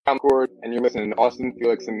I'm Cord, and you're listening to Austin,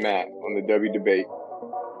 Felix, and Matt on the W Debate.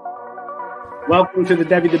 Welcome to the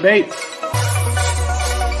W Debate.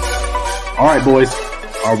 All right, boys.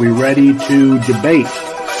 Are we ready to debate?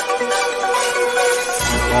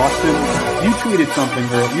 Austin, you tweeted something,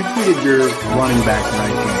 girl. You tweeted your running back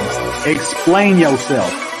rankings. Explain yourself.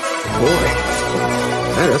 Boy,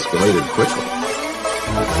 that escalated quickly.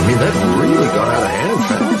 I mean, that really got out of hand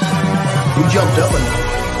fast. You jumped up and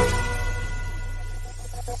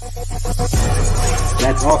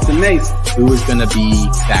That's Austin Nace. Who is going to be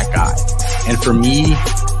that guy? And for me,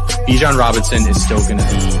 Bijan Robinson is still going to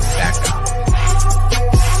be that guy.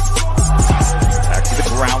 Back to the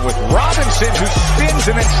ground with Robinson, who spins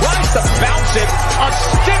and then tries to bounce it. A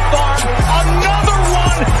stiff arm, another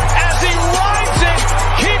one as he rides it,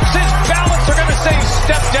 keeps his balance. They're going to say he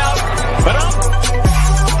stepped out, but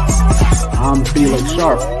I'm Felix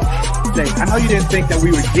Sharp. I know you didn't think that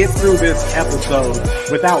we would get through this episode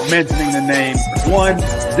without mentioning the name one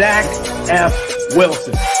Zach F.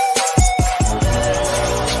 Wilson.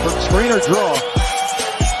 Screener draw.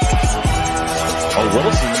 Oh,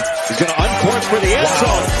 Wilson is going to uncork for the end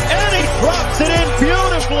zone, and he drops it in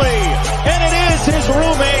beautifully. And it is his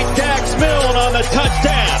roommate, Dax Milne, on the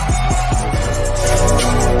touchdown.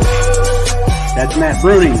 That's Matt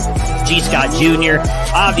Bruning. G. Scott Jr.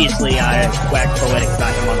 Obviously, I waxed poetic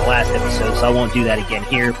about him on the last episode, so I won't do that again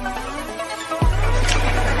here. And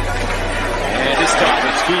this time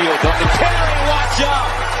it's Fields on the carry. Watch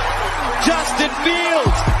out! Justin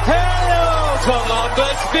Fields hails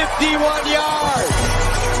Columbus 51 yards.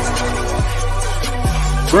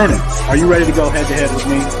 Bruning, are you ready to go head-to-head with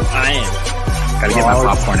me? I am. Gotta get my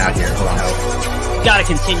popcorn out here. Hold on. Gotta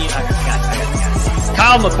continue. I got it.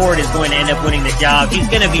 Kyle McCord is going to end up winning the job. He's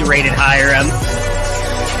going to be rated higher.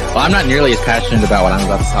 Well, I'm not nearly as passionate about what I'm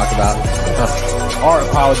about to talk about. Our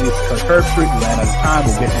apologies because Herb Street ran out of time.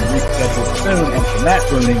 We'll get him rescheduled soon. And for Matt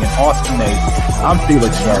Bruning and Austin Nace, I'm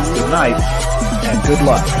Felix Sharp. Good night and good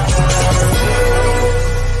luck.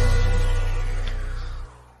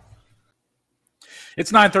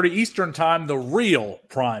 It's 9:30 Eastern time, the real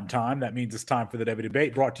prime time. That means it's time for the W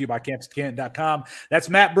Debate, brought to you by CampusCanton.com. That's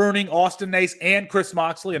Matt Bruning, Austin Nace, and Chris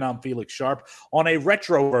Moxley, and I'm Felix Sharp. On a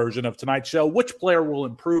retro version of tonight's show, which player will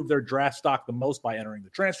improve their draft stock the most by entering the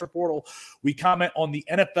transfer portal? We comment on the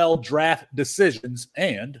NFL draft decisions,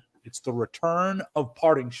 and it's the return of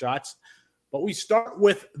parting shots. But we start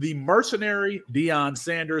with the mercenary Deion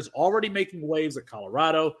Sanders, already making waves at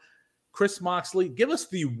Colorado. Chris Moxley, give us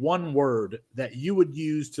the one word that you would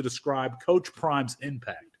use to describe Coach Prime's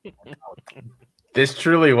impact. This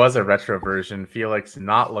truly was a retro version. Felix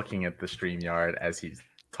not looking at the StreamYard as he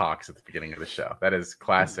talks at the beginning of the show. That is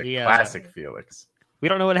classic Felix. We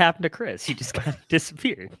don't know what happened to Chris. He just kind of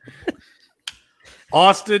disappeared.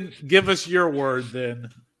 Austin, give us your word then.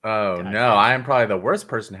 Oh, no, I am probably the worst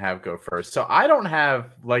person to have go first. So I don't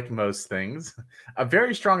have, like most things, a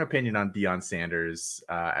very strong opinion on Deion Sanders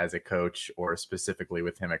as a coach, or specifically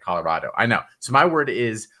with him at Colorado. I know. So my word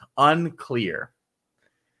is unclear.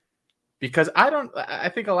 Because I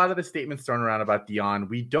think a lot of the statements thrown around about Deion,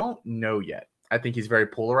 we don't know yet. I think he's very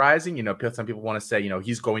polarizing. You know, some people want to say,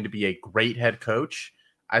 he's going to be a great head coach.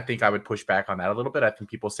 I think I would push back on that a little bit. I think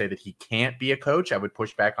people say that he can't be a coach. I would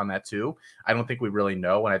push back on that too. I don't think we really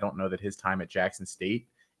know, and I don't know that his time at Jackson State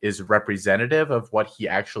is representative of what he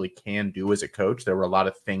actually can do as a coach. There were a lot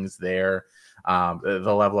of things there,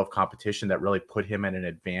 the level of competition that really put him at an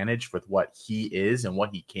advantage with what he is and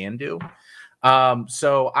what he can do.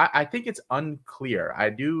 So I think it's unclear. I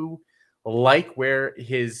do like where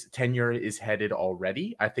his tenure is headed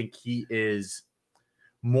already. I think he is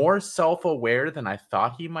more self-aware than I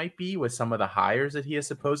thought he might be with some of the hires that he is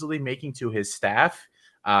supposedly making to his staff.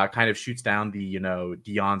 Kind of shoots down the,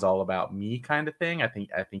 Deion's all about me kind of thing. I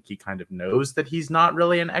think he kind of knows that he's not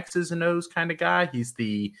really an X's and O's kind of guy. He's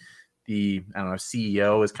the I don't know,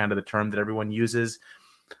 CEO is kind of the term that everyone uses.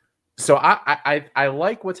 So I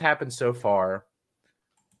like what's happened so far.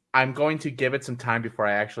 I'm going to give it some time before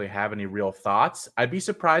I actually have any real thoughts. I'd be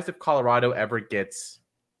surprised if Colorado ever gets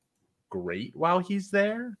great while he's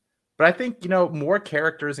there. But I think, more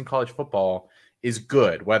characters in college football is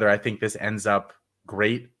good, whether I think this ends up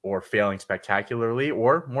great or failing spectacularly,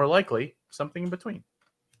 or more likely something in between.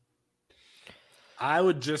 I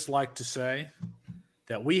would just like to say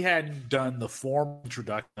that we hadn't done the formal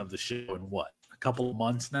introduction of the show in a couple of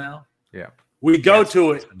months now? Yeah. We go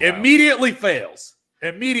to it, immediately fails.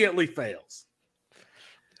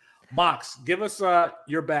 Mox, give us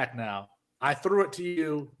your back now. I threw it to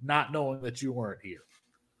you not knowing that you weren't here.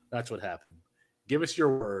 That's what happened. Give us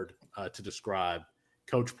your word to describe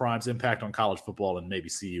Coach Prime's impact on college football and maybe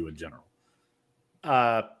CU in general.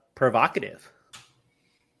 Provocative.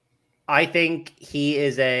 I think he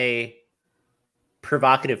is a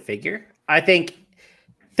provocative figure. Think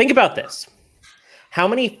about this. How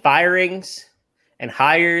many firings and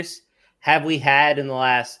hires have we had in the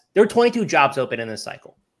last? There were 22 jobs open in this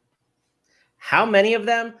cycle. How many of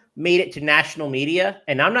them made it to national media?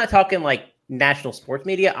 And I'm not talking like national sports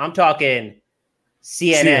media. I'm talking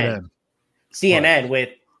CNN right. With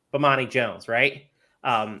Bomani Jones, right?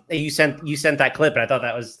 You sent that clip, and I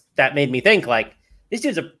thought that made me think like this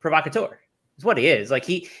dude's a provocateur. Is what he is. Like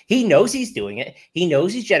he knows he's doing it. He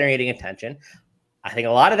knows he's generating attention. I think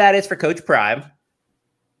a lot of that is for Coach Prime,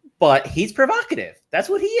 but he's provocative. That's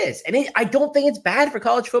what he is, and I don't think it's bad for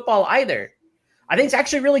college football either. I think it's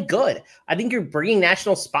actually really good. I think you're bringing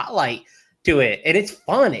national spotlight to it, and it's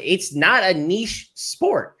fun. It's not a niche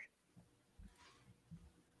sport.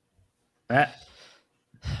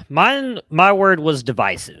 My word was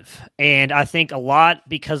divisive, and I think a lot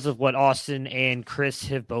because of what Austin and Chris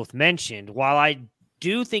have both mentioned. While I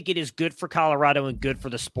do think it is good for Colorado and good for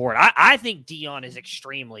the sport, I think Deion is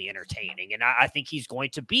extremely entertaining, and I think he's going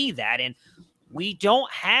to be that. And we don't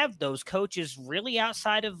have those coaches really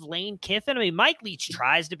outside of Lane Kiffin. I mean, Mike Leach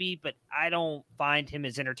tries to be, but I don't find him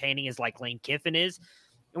as entertaining as like Lane Kiffin is.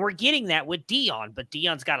 And we're getting that with Deion, but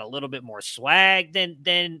Deion's got a little bit more swag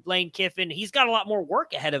than Lane Kiffin. He's got a lot more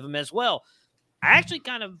work ahead of him as well. I actually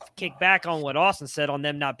kind of kick back on what Austin said on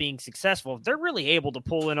them not being successful. If they're really able to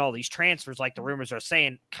pull in all these transfers like the rumors are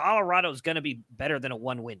saying, Colorado's going to be better than a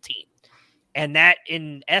one-win team. And that,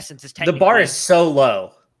 in essence, is technically... The bar is so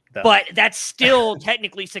low, though. But that's still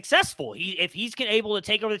technically successful. If he's able to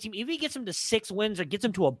take over the team, if he gets him to 6 wins or gets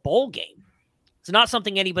him to a bowl game, it's not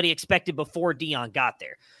something anybody expected before Deion got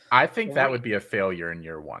there. I think that would be a failure in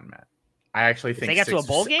year one, Matt. I actually think they got to a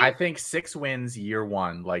bowl game? I think 6 wins year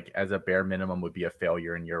one, like as a bare minimum, would be a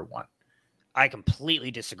failure in year one. I completely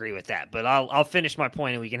disagree with that, but I'll finish my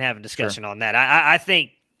point and we can have a discussion on that. I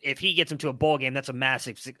think if he gets them to a bowl game, that's a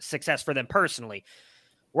massive success for them personally.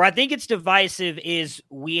 Where I think it's divisive is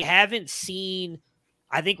we haven't seen,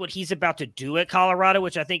 I think, what he's about to do at Colorado,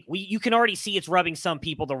 which I think you can already see it's rubbing some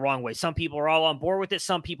people the wrong way. Some people are all on board with it.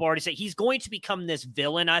 Some people already say he's going to become this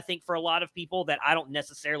villain, I think, for a lot of people that I don't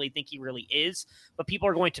necessarily think he really is, but people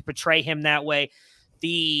are going to portray him that way.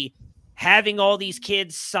 The having all these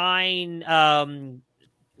kids sign,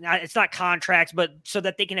 it's not contracts, but so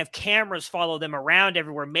that they can have cameras follow them around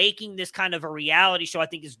everywhere, making this kind of a reality show, I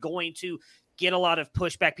think is going to get a lot of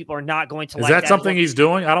pushback. People are not going to like that. Is that something he's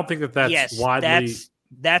doing? I don't think that's widely...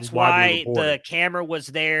 That's why the camera was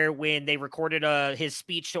there when they recorded his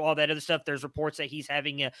speech to all that other stuff. There's reports that he's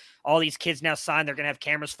having all these kids now sign. They're going to have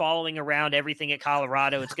cameras following around everything at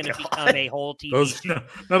Colorado. It's going to become a whole TV.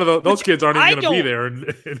 None of those kids aren't even going to be there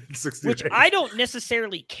in 60 which days. I don't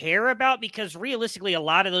necessarily care about because realistically, a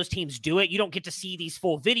lot of those teams do it. You don't get to see these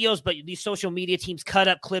full videos, but these social media teams cut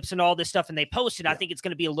up clips and all this stuff and they post it. Yeah. I think it's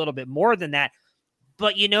going to be a little bit more than that.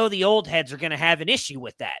 But the old heads are going to have an issue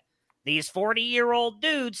with that. These 40-year-old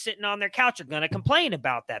dudes sitting on their couch are going to complain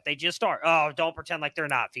about that. They just are. Oh, don't pretend like they're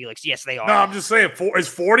not, Felix. Yes, they are. No, I'm just saying, is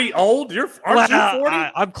 40 old? Aren't you 40?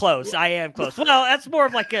 I'm close. I am close. Well, that's more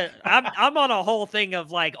of like I'm on a whole thing of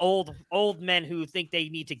like old men who think they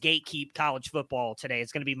need to gatekeep college football today.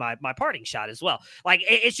 It's going to be my parting shot as well. Like,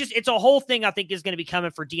 it's a whole thing I think is going to be coming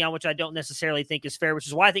for Deion, which I don't necessarily think is fair, which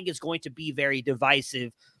is why I think it's going to be very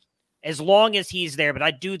divisive as long as he's there, but I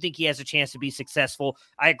do think he has a chance to be successful.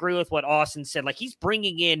 I agree with what Austin said. Like, he's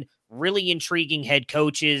bringing in really intriguing head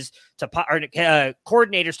coaches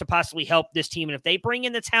coordinators to possibly help this team. And if they bring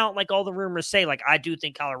in the talent, like all the rumors say, like, I do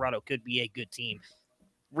think Colorado could be a good team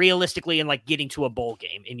realistically and like getting to a bowl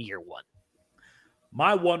game in year one.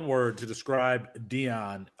 My one word to describe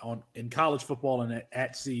Deion in college football and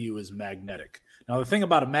at CU is magnetic. Now, the thing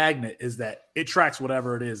about a magnet is that it tracks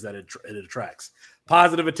whatever it is that it attracts.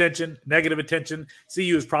 Positive attention, negative attention.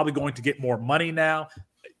 CU is probably going to get more money now.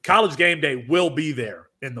 College game day will be there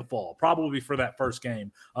in the fall, probably for that first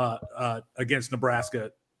game against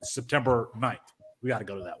Nebraska, September 9th. We got to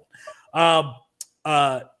go to that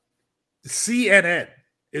one. CNN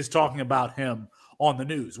is talking about him on the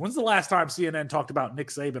news. When's the last time CNN talked about Nick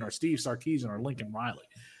Saban or Steve Sarkisian or Lincoln Riley?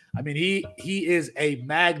 I mean, he is a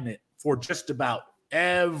magnet for just about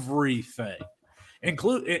everything, and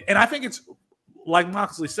I think it's like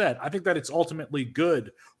Moxley said. I think that it's ultimately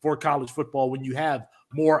good for college football when you have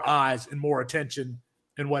more eyes and more attention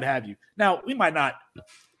and what have you. Now, we might not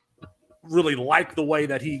really like the way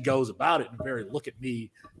that he goes about it in a very look at me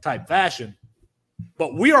type fashion,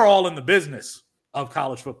 but we are all in the business of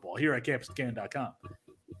college football here at CampusCan.com,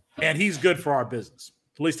 and he's good for our business.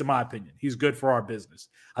 at least in my opinion. He's good for our business.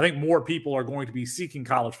 I think more people are going to be seeking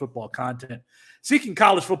college football content, seeking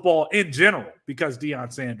college football in general, because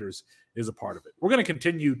Deion Sanders is a part of it. We're going to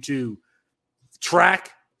continue to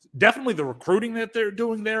track definitely the recruiting that they're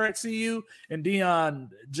doing there at CU and Deion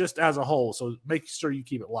just as a whole. So make sure you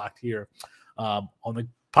keep it locked here on the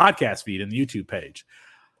podcast feed and the YouTube page.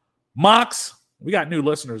 Mox, we got new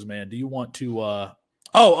listeners, man. Do you want to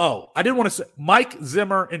I didn't want to say Mike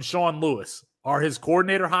Zimmer and Sean Lewis are his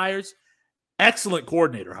coordinator hires. Excellent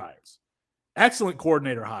coordinator hires. Excellent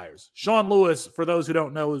coordinator hires. Sean Lewis, for those who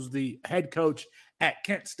don't know, is the head coach at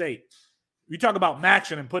Kent State. You talk about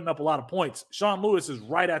matching and putting up a lot of points. Sean Lewis is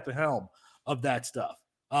right at the helm of that stuff.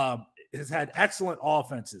 Has had excellent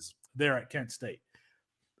offenses there at Kent State.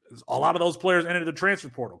 A lot of those players entered the transfer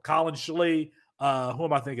portal. Colin Shalee, who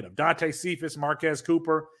am I thinking of? Dante Cephas, Marquez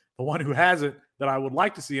Cooper. The one who hasn't that I would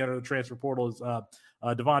like to see enter the transfer portal is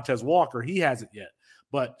Devontae Walker. He hasn't yet.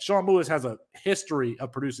 But Sean Lewis has a history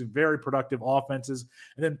of producing very productive offenses.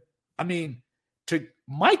 And then, I mean, to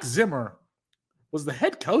Mike Zimmer was the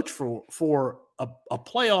head coach for a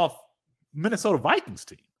playoff Minnesota Vikings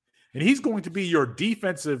team. And he's going to be your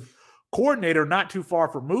defensive coordinator not too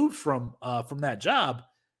far removed from that job.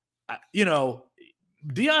 Deion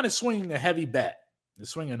is swinging a heavy bet.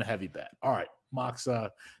 All right, Mox,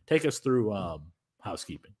 take us through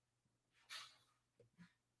housekeeping.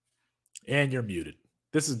 And you're muted.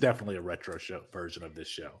 This is definitely a retro show version of this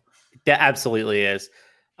show. That absolutely is.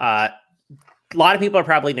 A lot of people are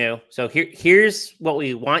probably new. So here's what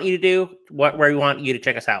we want you to do, where we want you to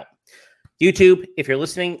check us out. YouTube, if you're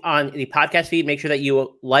listening on the podcast feed, make sure that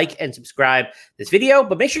you like and subscribe this video,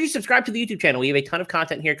 but make sure you subscribe to the YouTube channel. We have a ton of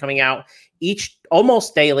content here coming out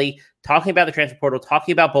almost daily, talking about the transfer portal,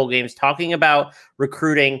 talking about bowl games, talking about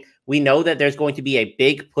recruiting. We know that there's going to be a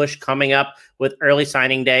big push coming up with early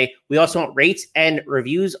signing day. We also want rates and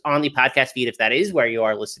reviews on the podcast feed if that is where you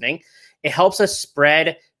are listening. It helps us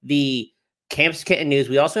spread the Campus Kitten news.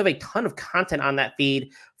 We also have a ton of content on that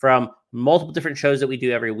feed from multiple different shows that we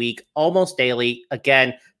do every week, almost daily.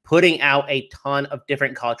 Again, putting out a ton of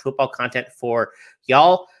different college football content for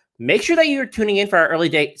y'all. Make sure that you're tuning in for our early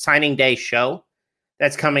day signing day show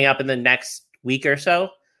that's coming up in the next week or so.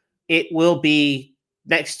 It will be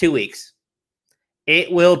next 2 weeks.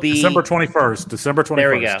 It will be December 21st.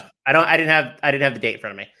 There we go. I didn't have the date in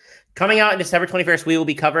front of me. Coming out on December 21st, we will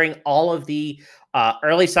be covering all of the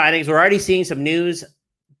early signings. We're already seeing some news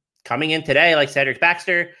coming in today, like Cedric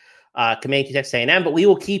Baxter, committing to Texas A&M, but we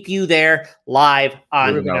will keep you there live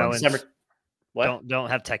on December. What? Don't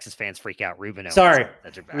have Texas fans freak out. Ruben Owens. Sorry,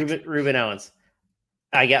 Ruben Owens.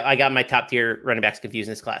 I got my top tier running backs confused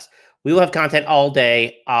in this class. We will have content all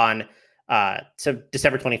day on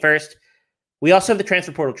December 21st. We also have the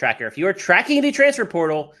transfer portal tracker. If you are tracking the transfer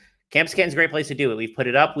portal, Campus Canton is a great place to do it. We've put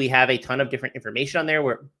it up. We have a ton of different information on there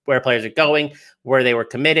where players are going, where they were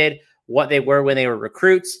committed, what they were when they were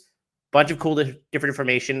recruits. Bunch of cool different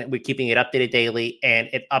information. We're keeping it updated daily, and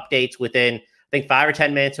it updates within, I think, 5 or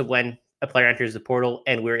 10 minutes of when a player enters the portal,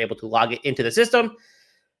 and we're able to log it into the system.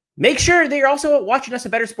 Make sure that you're also watching us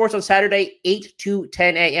at Better Sports on Saturday, 8 to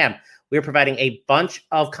 10 a.m. We're providing a bunch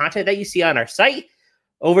of content that you see on our site.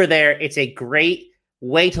 Over there, it's a great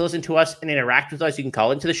way to listen to us and interact with us. You can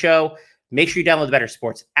call into the show. Make sure you download the Better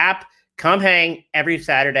Sports app. Come hang every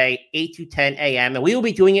Saturday, 8 to 10 a.m., and we will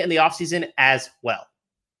be doing it in the offseason as well.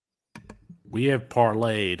 We have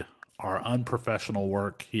parlayed our unprofessional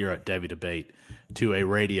work here at Debbie Debate to a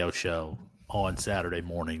radio show on Saturday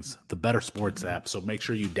mornings, the Better Sports app. So make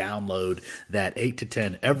sure you download that 8 to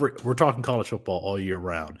 10 we're talking college football all year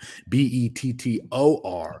round.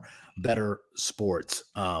 BETTOR, Better Sports.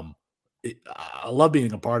 I love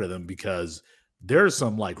being a part of them because there's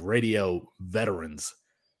some like radio veterans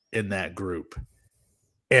in that group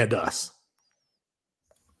and us.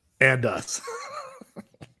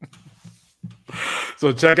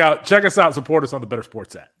 So check us out, support us on the Better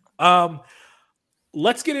Sports app.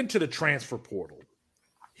 Let's get into the transfer portal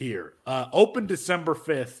here. Open December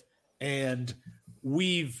 5th, and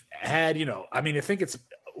we've had, I think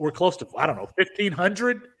we're close to,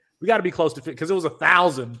 1,500. We got to be close to, because it was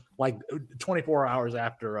 1,000 like 24 hours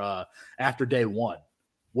after day one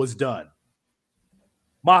was done.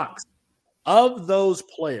 Mox, of those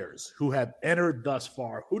players who have entered thus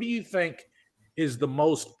far, who do you think is the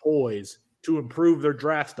most poised to improve their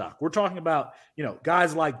draft stock? We're talking about,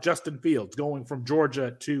 guys like Justin Fields going from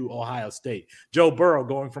Georgia to Ohio State, Joe Burrow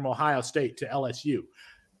going from Ohio State to LSU.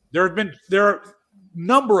 There are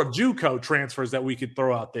number of JUCO transfers that we could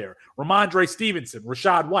throw out there. Ramondre Stevenson,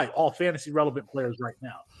 Rashad White, all fantasy relevant players right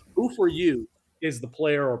now. Who for you is the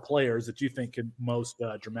player or players that you think can most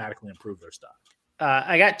dramatically improve their stock?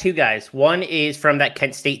 I got two guys. One is from that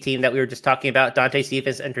Kent State team that we were just talking about. Dante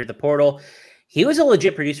Cephas entered the portal. He was a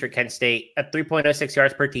legit producer at Kent State at 3.06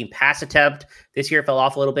 yards per team pass attempt. This year fell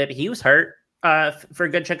off a little bit. He was hurt for a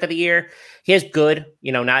good chunk of the year. He has good,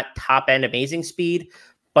 not top end amazing speed,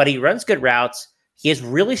 but he runs good routes. He has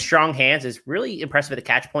really strong hands, is really impressive at the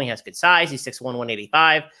catch point. He has good size. He's 6'1",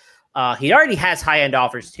 185. He already has high end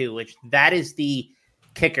offers too, which that is the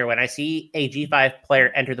kicker. When I see a G5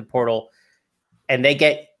 player enter the portal and they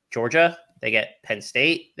get Georgia, they get Penn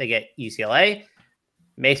State, they get UCLA,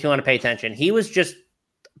 makes me want to pay attention. He was just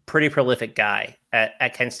a pretty prolific guy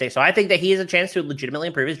at Kent State. So I think that he has a chance to legitimately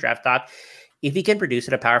improve his draft stock if he can produce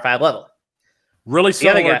at a Power 5 level. Really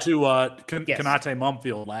similar to Konate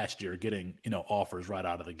Mumfield last year, getting offers right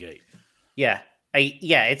out of the gate. Yeah,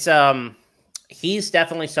 it's he's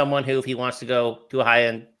definitely someone who, if he wants to go to a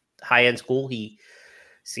high end school, he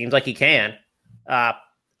seems like he can.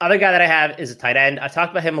 Other guy that I have is a tight end. I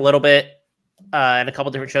talked about him a little bit in a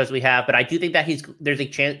couple different shows we have, but I do think that there's a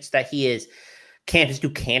chance that he is Campus to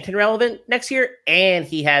Canton relevant next year, and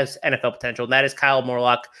he has NFL potential. And that is Kyle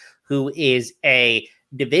Morlock, who is a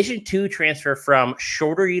Division II transfer from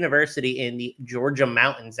Shorter University in the Georgia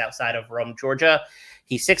Mountains outside of Rome, Georgia.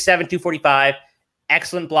 He's 6'7", 245,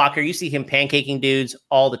 excellent blocker. You see him pancaking dudes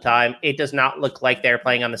all the time. It does not look like they're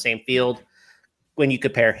playing on the same field when you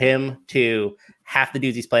compare him to half the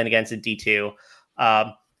dudes he's playing against in D2.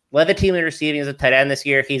 Led the team in receiving as a tight end this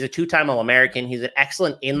year. He's a two-time All-American. He's an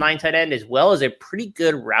excellent inline tight end as well as a pretty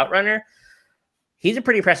good route runner. He's a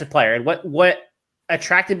pretty impressive player. And what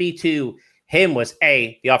attracted me to him was,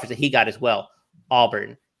 the offers that he got as well.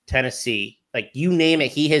 Auburn, Tennessee, like you name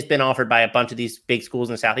it. He has been offered by a bunch of these big schools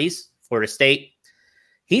in the Southeast, Florida State.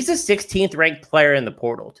 He's the 16th ranked player in the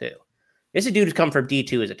portal too. This is a dude who's come from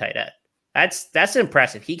D2 as a tight end. That's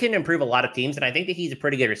impressive. He can improve a lot of teams, and I think that he's a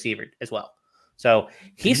pretty good receiver as well. So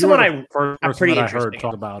he's someone I'm pretty interested in. I heard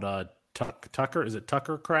talk about Tucker. Is it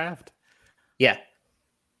Tucker Craft? Yeah.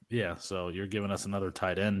 Yeah. So you're giving us another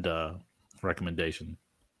tight end recommendation.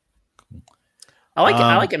 I like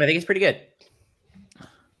him. I think he's pretty good.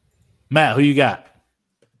 Matt, who you got?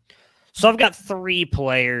 So I've got three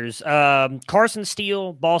players. Carson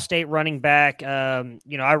Steele, Ball State running back.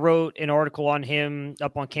 I wrote an article on him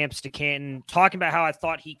up on Campus to Canton talking about how I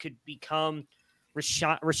thought he could become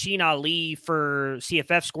Rasheen Ali for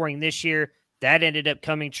CFF scoring this year. That ended up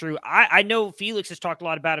coming true. I know Felix has talked a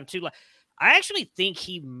lot about him too. I actually think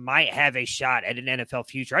he might have a shot at an NFL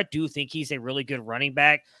future. I do think he's a really good running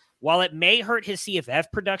back. While it may hurt his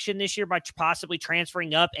CFF production this year by possibly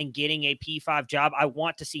transferring up and getting a P5 job, I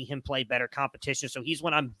want to see him play better competition. So he's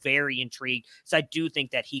one I'm very intrigued. So I do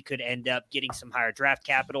think that he could end up getting some higher draft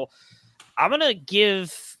capital. I'm going to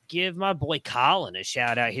give my boy Colin a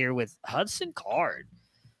shout out here with Hudson Card.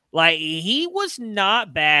 He was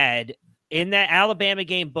not bad in that Alabama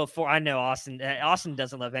game before. I know Austin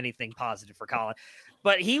doesn't love anything positive for Colin,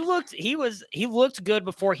 but he looked good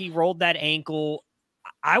before he rolled that ankle.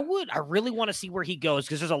 I really want to see where he goes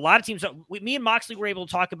because there's a lot of teams. Me and Moxley were able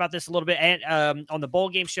to talk about this a little bit on the bowl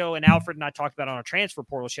game show, and Alfred and I talked about it on our transfer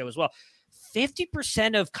portal show as well.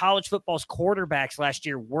 50% of college football's quarterbacks last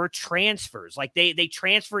year were transfers. They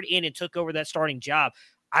transferred in and took over that starting job.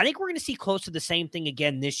 I think we're going to see close to the same thing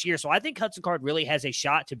again this year. So I think Hudson Card really has a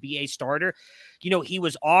shot to be a starter. He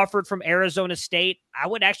was offered from Arizona State. I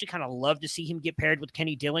would actually kind of love to see him get paired with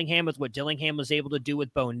Kenny Dillingham with what Dillingham was able to do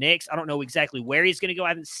with Bo Nix. I don't know exactly where he's going to go. I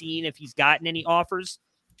haven't seen if he's gotten any offers,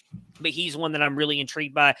 but he's one that I'm really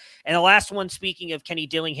intrigued by. And the last one, speaking of Kenny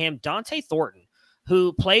Dillingham, Dante Thornton,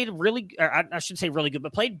 who played I should say really good,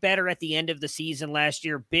 but played better at the end of the season last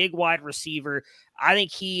year. Big wide receiver. I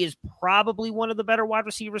think he is probably one of the better wide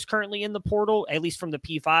receivers currently in the portal, at least from the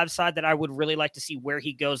P5 side, that I would really like to see where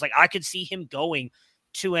he goes. I could see him going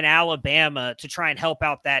to an Alabama to try and help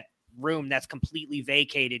out that room that's completely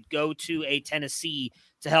vacated, go to a Tennessee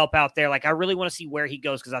to help out there. I really want to see where he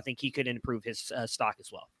goes because I think he could improve his stock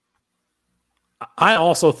as well. I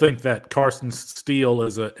also think that Carson Steele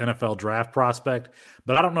is an NFL draft prospect,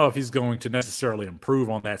 but I don't know if he's going to necessarily improve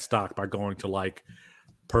on that stock by going to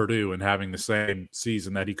Purdue and having the same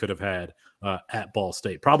season that he could have had at Ball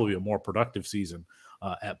State. Probably a more productive season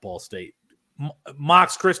at Ball State.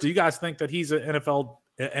 Mox, Chris, do you guys think that he's an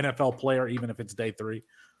NFL player, even if it's day 3?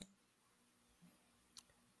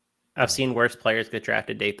 I've seen worse players get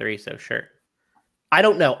drafted day 3, so sure. I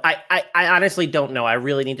don't know. I honestly don't know. I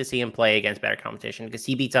really need to see him play against better competition because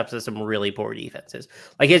he beats up to some really poor defenses.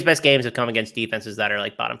 His best games have come against defenses that are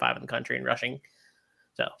bottom 5 in the country in rushing.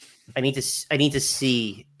 So I need to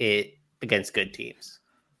see it against good teams.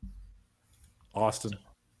 Austin.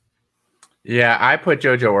 Yeah, I put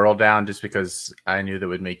JoJo Earl down just because I knew that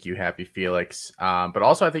would make you happy, Felix. But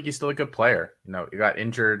also, I think he's still a good player. He got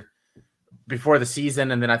injured before the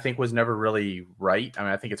season, and then I think was never really right. I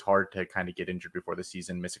mean, I think it's hard to kind of get injured before the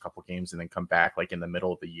season, miss a couple games, and then come back like in the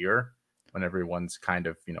middle of the year when everyone's kind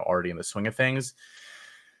of already in the swing of things.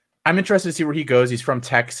 I'm interested to see where he goes. He's from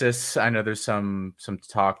Texas. I know there's some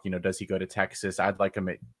talk. Does he go to Texas? I'd like him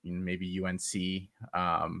at maybe UNC.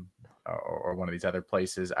 Or one of these other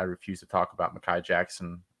places. I refuse to talk about Mekhi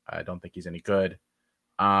Jackson. I don't think he's any good.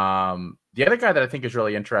 The other guy that I think is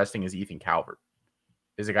really interesting is Ethan Calvert.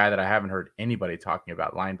 Is a guy that I haven't heard anybody talking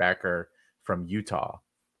about. Linebacker from Utah.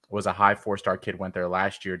 Was a high 4-star kid, went there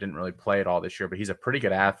last year, didn't really play at all this year, but he's a pretty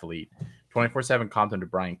good athlete. 24/7 comped him to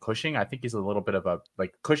Brian Cushing. I think he's a little bit of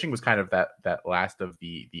Cushing was kind of that last of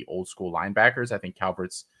the old school linebackers. I think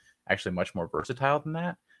Calvert's actually much more versatile than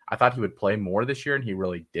that. I thought he would play more this year, and he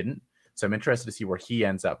really didn't. So I'm interested to see where he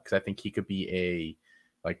ends up because I think he could be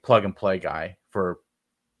a plug and play guy for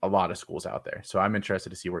a lot of schools out there. So I'm interested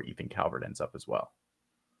to see where Ethan Calvert ends up as well.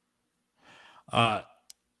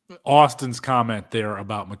 Austin's comment there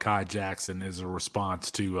about Mekhi Jackson is a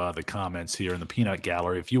response to the comments here in the Peanut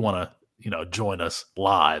Gallery. If you want to, join us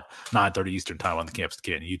live, 9:30 Eastern time on the Campus to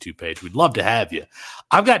Canton YouTube page, we'd love to have you.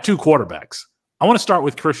 I've got 2 quarterbacks. I want to start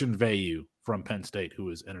with Christian Veilleux from Penn State, who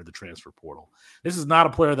has entered the transfer portal. This is not a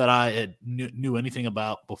player that I knew anything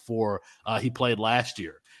about before he played last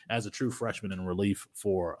year as a true freshman in relief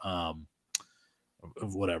for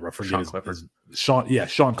whatever. I forget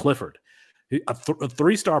Sean Clifford. A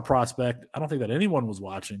 3-star prospect. I don't think that anyone was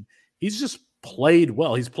watching. He's just played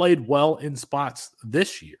well. He's played well in spots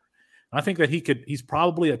this year. I think that he's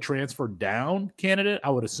probably a transfer down candidate, I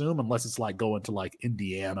would assume, unless it's like going to like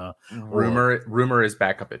Indiana. Rumor is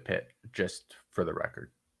back up at Pitt, just for the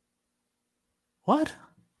record. What?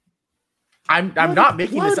 I'm not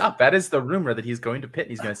making this up. That is the rumor that he's going to Pitt.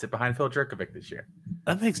 He's going to sit behind Phil Jerkovic this year.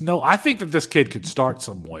 I think that this kid could start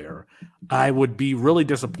somewhere. I would be really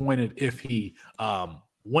disappointed if he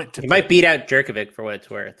went to. He might beat out Jerkovic for what it's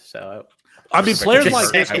worth. So I mean, players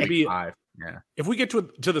like this could be. Yeah. If we get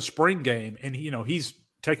to the spring game and he's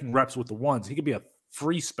taking reps with the ones, he could be a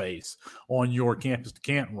free space on your Campus to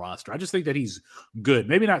Canton roster. I just think that he's good.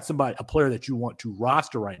 Maybe not a player that you want to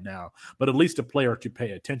roster right now, but at least a player to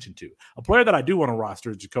pay attention to. A player that I do want to roster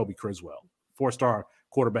is Jacoby Criswell, 4-star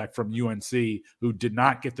quarterback from UNC who did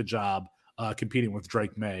not get the job competing with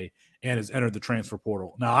Drake May and has entered the transfer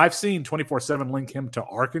portal. Now, I've seen 24/7 link him to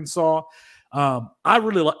Arkansas. I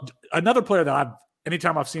really like another player that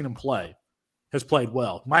anytime I've seen him play, has played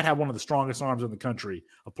well. Might have one of the strongest arms in the country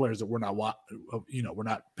of players that we're not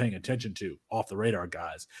paying attention to, off the radar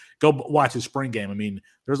guys. Go watch his spring game. I mean,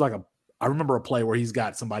 there's I remember a play where he's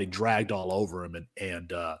got somebody dragged all over him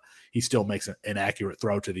and he still makes an accurate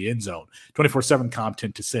throw to the end zone. 24/7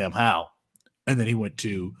 competent to Sam Howell, and then he went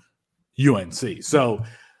to UNC. So,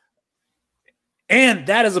 and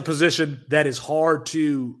that is a position that is hard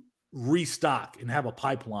to restock and have a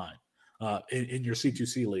pipeline. In your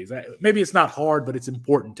C2C leagues. Maybe it's not hard, but it's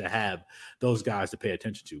important to have those guys to pay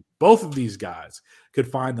attention to. Both of these guys could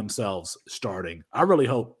find themselves starting. I really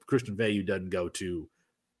hope Christian Veilleux doesn't go to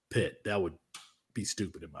Pitt. That would be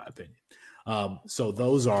stupid in my opinion. So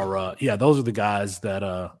those are the guys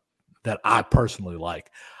that I personally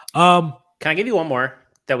like. Can I give you one more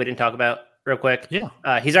that we didn't talk about real quick?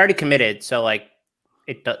 Yeah. He's already committed, so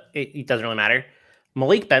it doesn't really matter.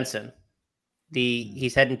 Malik Benson.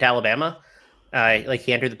 He's heading to Alabama.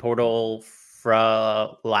 He entered the portal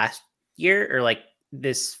from last year or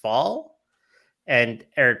this fall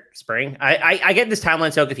or spring. I get this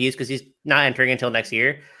timeline so confused because he's not entering until next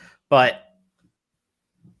year, but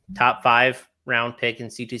top 5 round pick in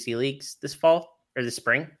C2C leagues this fall or this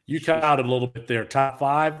spring. You cut out a little bit there. Top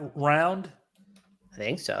 5 round? I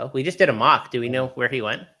think so. We just did a mock. Do we know where he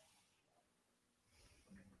went?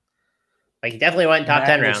 He definitely went in top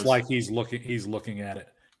 10 rounds. Looks like he's looking at it.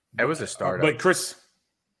 It was a startup. But Chris,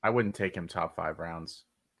 I wouldn't take him top 5 rounds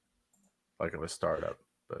like of a startup.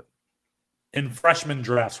 But in freshman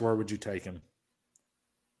drafts, where would you take him?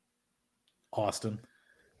 Austin.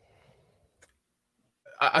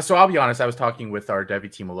 So I'll be honest. I was talking with our Devi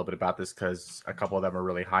team a little bit about this because a couple of them are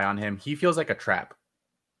really high on him. He feels like a trap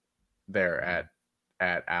there at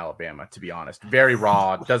Alabama, to be honest. Very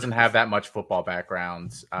raw, doesn't have that much football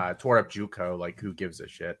background. Tore up JUCO, who gives a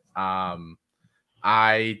shit?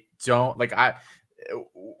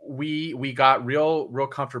 We got real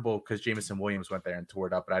comfortable because Jameson Williams went there and tore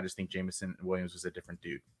it up, but I just think Jameson Williams was a different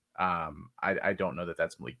dude. I don't know that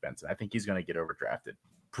that's Malik Benson. I think he's going to get overdrafted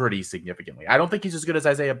pretty significantly. I don't think he's as good as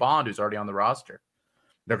Isaiah Bond, who's already on the roster.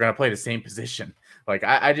 they're going to play the same position. Like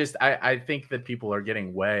I think that people are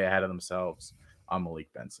getting way ahead of themselves on Malik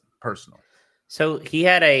Benson personally. So he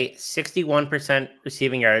had a 61%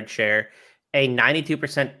 receiving yard share, a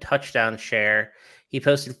 92% touchdown share. He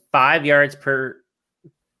posted 5 yards per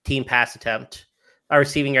team pass attempt,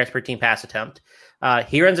 receiving yards per team pass attempt.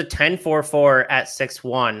 He runs a 10.44 at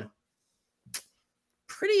 6'1".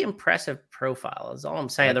 Pretty impressive profile is all I'm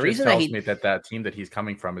saying. The reason tells me that team that he's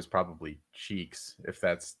coming from is probably Cheeks, if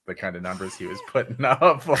that's the kind of numbers he was putting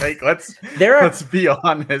up. Like, let's be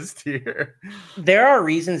honest here. There are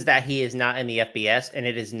reasons that he is not in the FBS, and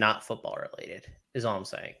it is not football related, is all I'm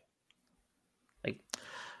saying. Like,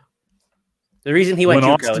 the reason he went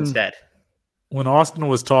JUCO instead. When Austin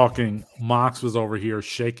was talking, Mox was over here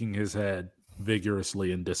shaking his head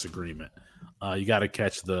vigorously in disagreement. You got to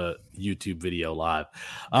catch the YouTube video live.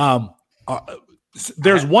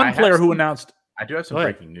 There's one player who announced. I do have some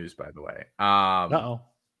breaking news, by the way.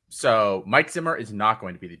 So Mike Zimmer is not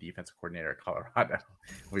going to be the defensive coordinator at Colorado.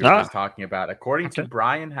 We were just talking about, according to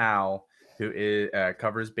Brian Howe, who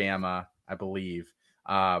covers Bama, I believe.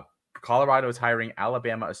 Colorado is hiring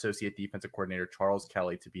Alabama associate defensive coordinator Charles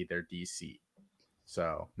Kelly to be their DC.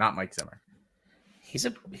 So not Mike Zimmer. He's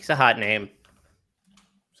a hot name.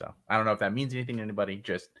 So I don't know if that means anything to anybody.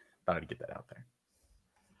 Just thought I'd get that out there.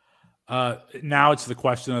 Now it's the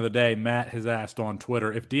question of the day. Matt has asked on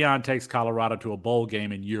Twitter, if Deion takes Colorado to a bowl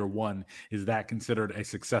game in year one, is that considered a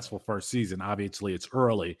successful first season? Obviously, it's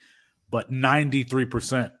early, but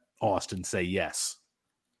 93% Austin say yes.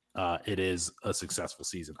 It is a successful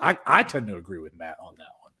season. I tend to agree with Matt on that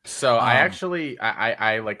one. So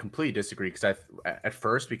I like completely disagree because at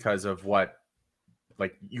first, because of what,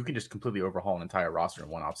 like, you can just completely overhaul an entire roster in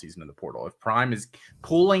one offseason in the portal. If Prime is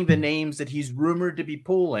pulling the names that he's rumored to be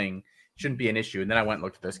pulling, shouldn't be an issue. And then I went and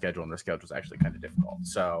looked at their schedule, and their schedule was actually kind of difficult.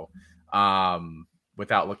 So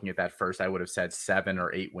without looking at that first, I would have said 7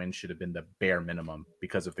 or 8 wins should have been the bare minimum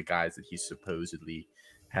because of the guys that he supposedly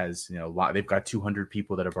has. You know, they've got 200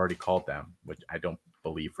 people that have already called them, which I don't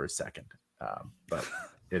believe for a second. But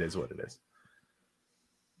it is what it is.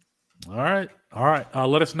 All right.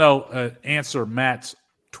 Let us know. Answer Matt's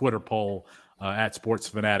Twitter poll at Sports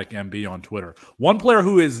Fanatic MB on Twitter. One player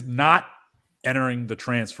who is not entering the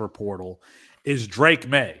transfer portal is Drake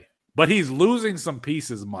May, but he's losing some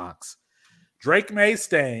pieces, Mox. Drake May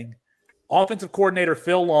staying. Offensive coordinator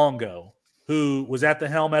Phil Longo, who was at the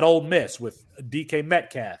helm at Ole Miss with DK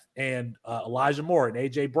Metcalf and Elijah Moore and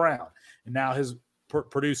A.J. Brown, and now has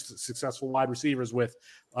produced successful wide receivers with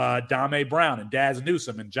Dame Brown and Daz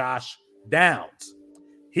Newsome and Josh Downs.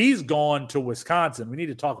 He's gone to Wisconsin. We need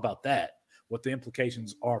to talk about that, what the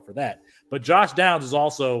implications are for that. But Josh Downs is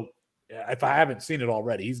also, if I haven't seen it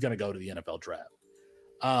already, he's going to go to the NFL draft.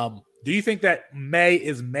 Do you think that May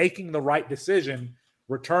is making the right decision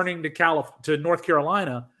returning to North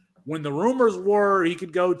Carolina when the rumors were he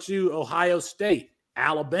could go to Ohio State,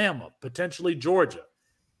 Alabama, potentially Georgia?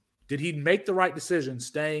 Did he make the right decision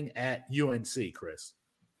staying at UNC, Chris?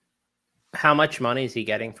 How much money is he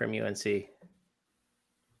getting from UNC?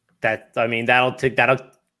 That'll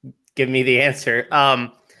give me the answer.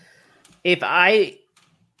 If I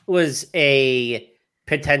was a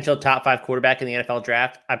potential top 5 quarterback in the NFL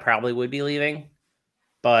draft, I probably would be leaving.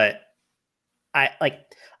 But I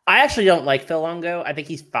actually don't like Phil Longo. I think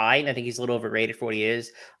he's fine. I think he's a little overrated for what he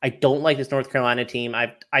is. I don't like this North Carolina team.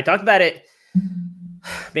 I talked about it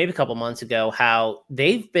maybe a couple months ago, how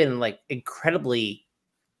they've been like incredibly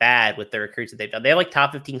bad with the recruits that they've done. They have like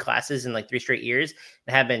top 15 classes in like 3 straight years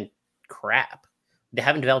that have been crap. They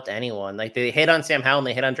haven't developed anyone. Like, they hit on Sam Howell and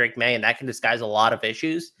they hit on Drake May, and that can disguise a lot of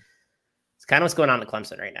issues. It's kind of what's going on at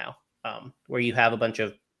Clemson right now, where you have a bunch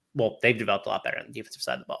of, they've developed a lot better on the defensive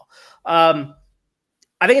side of the ball.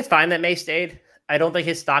 I think it's fine that May stayed. I don't think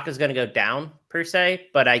his stock is going to go down per se,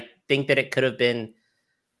 but I think that it could have been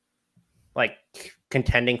like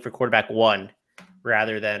contending for quarterback 1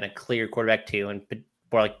 rather than a clear quarterback 2 and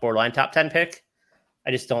more like borderline top 10 pick.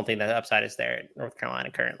 I just don't think that the upside is there at North Carolina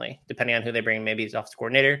currently, depending on who they bring, maybe as offensive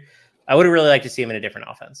coordinator. I would have really liked to see him in a different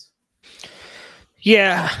offense.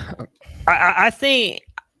 Yeah. I think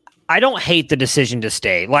I don't hate the decision to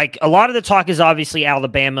stay. Like, a lot of the talk is obviously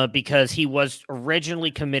Alabama because he was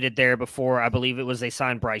originally committed there before, I believe it was they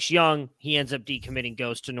signed Bryce Young. He ends up decommitting,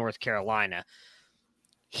 goes to North Carolina.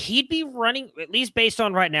 He'd be running, at least based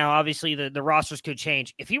on right now, obviously the rosters could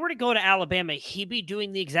change. If he were to go to Alabama, he'd be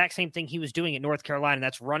doing the exact same thing he was doing at North Carolina. And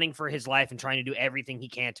that's running for his life and trying to do everything he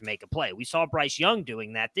can to make a play. We saw Bryce Young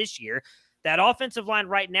doing that this year. That offensive line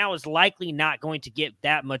right now is likely not going to get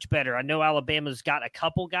that much better. I know Alabama's got a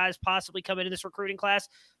couple guys possibly coming in this recruiting class.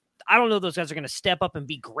 I don't know those guys are going to step up and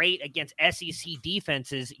be great against SEC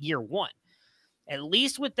defenses year one. At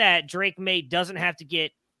least with that, Drake May doesn't have to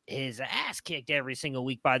get his ass kicked every single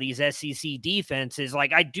week by these SEC defenses.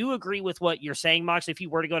 Like, I do agree with what you're saying, Mox. If he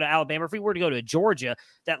were to go to Alabama, if he were to go to Georgia,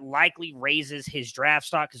 that likely raises his draft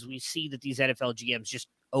stock because we see that these NFL GMs just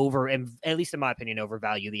and at least in my opinion,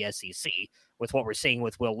 overvalue the SEC with what we're seeing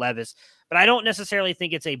with Will Levis. But I don't necessarily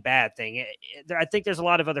think it's a bad thing. I think there's a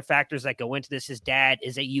lot of other factors that go into this. His dad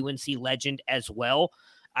is a UNC legend as well.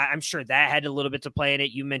 I'm sure that had a little bit to play in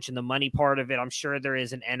it. You mentioned the money part of it. I'm sure there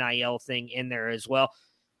is an NIL thing in there as well.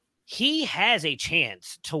 He has a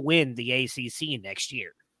chance to win the ACC next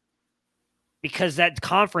year because that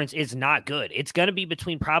conference is not good. It's going to be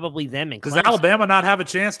between probably them and Clemson. Does Alabama not have a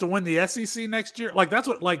chance to win the SEC next year? Like, that's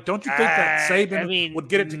what, like, don't you think that Saban would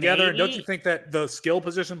get it together? And don't you think that the skill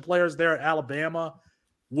position players there at Alabama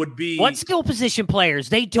would be... What skill position players?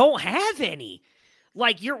 They don't have any.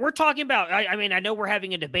 Like, we're talking about, I mean, I know we're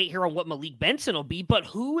having a debate here on what Malik Benson will be, but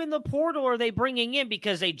who in the portal are they bringing in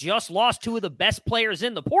because they just lost two of the best players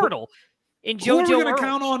in the portal? In JoJo, who are we going to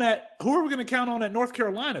count on at North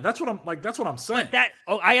Carolina? That's what I'm saying.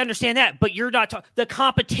 I understand that, but you're not talking. The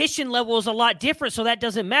competition level is a lot different, so that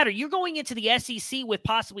doesn't matter. You're going into the SEC with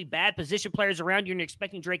possibly bad position players around you, and you're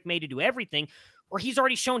expecting Drake May to do everything, or he's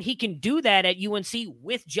already shown he can do that at UNC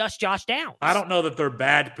with just Josh Downs. I don't know that they're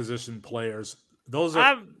bad position players. Those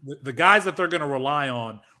are the guys that they're going to rely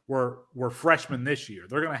on were freshmen this year.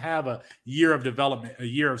 They're going to have a year of development, a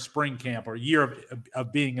year of spring camp, or a year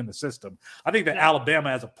of being in the system. I think that Alabama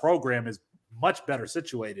as a program is much better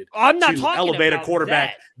situated to elevate a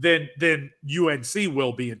quarterback than UNC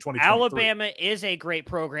will be in 2023. Alabama is a great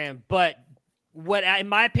program, but in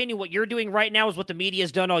my opinion, what you're doing right now is what the media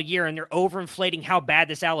has done all year, and they're overinflating how bad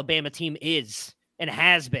this Alabama team is and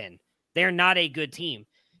has been. They're not a good team.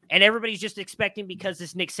 And everybody's just expecting because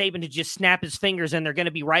it's Nick Saban to just snap his fingers and they're going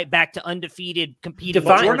to be right back to undefeated competing.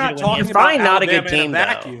 We're not talking about not a good team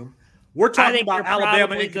vacuum. We're talking about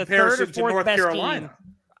Alabama in comparison to North Carolina.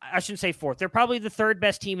 I shouldn't say fourth. They're probably the third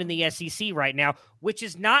best team in the SEC right now, which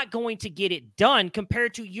is not going to get it done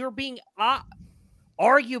compared to you're being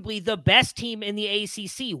arguably the best team in the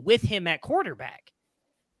ACC with him at quarterback.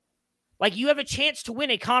 Like, you have a chance to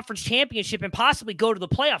win a conference championship and possibly go to the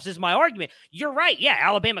playoffs is my argument. You're right. Yeah,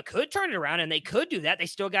 Alabama could turn it around, and they could do that. They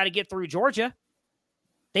still got to get through Georgia.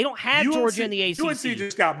 They don't have Georgia in the ACC. UNC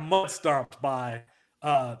just got mud stomped by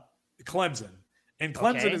Clemson, and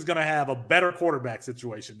Clemson is going to have a better quarterback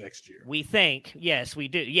situation next year. We think. Yes, we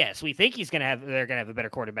do. Yes, we think they're going to have a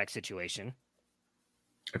better quarterback situation.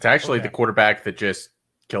 It's actually the quarterback that just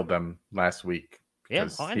killed them last week. Yeah,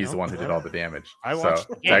 he's the one who did all the damage.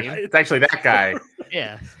 It's actually that guy.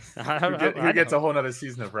 Yeah, who gets a whole nother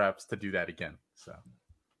season of reps to do that again. So,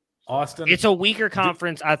 Austin, it's a weaker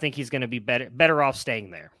conference. I think he's going to be better off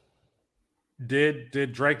staying there.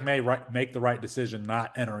 Did Drake May make the right decision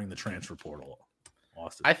not entering the transfer portal?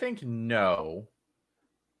 Austin, I think no.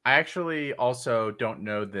 I actually also don't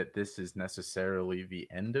know that this is necessarily the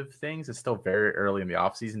end of things. It's still very early in the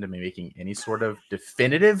offseason to be making any sort of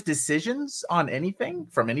definitive decisions on anything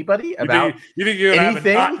from anybody about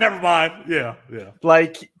anything. Never mind. Yeah.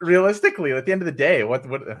 Like, realistically, at the end of the day, what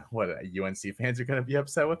UNC fans are going to be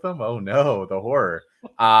upset with them? Oh no, the horror.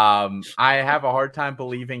 I have a hard time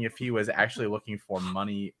believing if he was actually looking for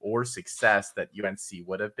money or success that UNC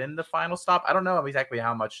would have been the final stop. I don't know exactly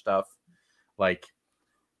how much stuff like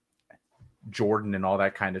Jordan and all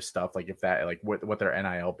that kind of stuff, like if that, like what their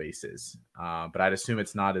NIL base is, but I'd assume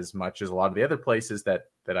it's not as much as a lot of the other places that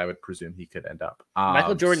I would presume he could end up.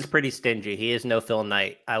 Michael Jordan's pretty stingy. He is no Phil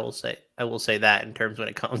Knight. I will say that in terms when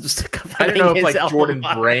it comes to I don't know if like Jordan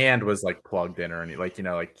brand was like plugged in or any like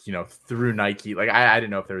through Nike. Like I didn't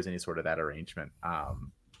know if there was any sort of that arrangement.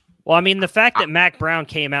 Well, I mean, the fact that Mac Brown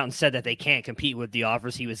came out and said that they can't compete with the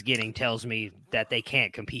offers he was getting tells me that they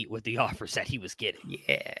can't compete with the offers that he was getting.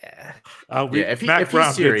 Yeah. If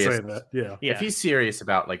he's serious, if he's serious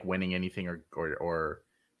about like winning anything or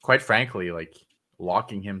quite frankly, like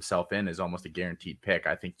locking himself in is almost a guaranteed pick,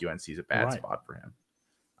 I think UNC is a bad spot for him.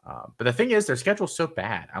 But the thing is, their schedule's so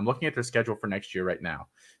bad. I'm looking at their schedule for next year right now.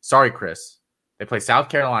 Sorry, Chris. They play South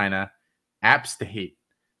Carolina, App State,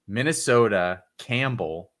 Minnesota,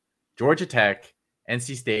 Campbell, Georgia Tech,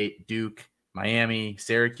 NC State, Duke, Miami,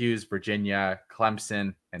 Syracuse, Virginia,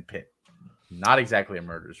 Clemson, and Pitt. Not exactly a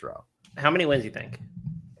murderer's row. How many wins do you think?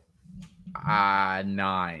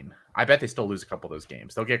 9. I bet they still lose a couple of those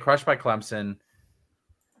games. They'll get crushed by Clemson.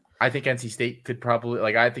 I think NC State could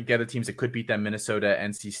probably, I think the other teams that could beat them, Minnesota,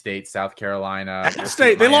 NC State, South Carolina. App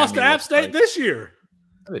State. They lost to App State this year.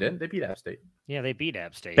 No, they didn't. They beat App State. Yeah, they beat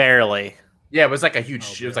App State. Barely. Yeah, it was like a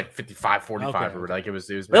huge. It was like 55-45 Okay. or like it was.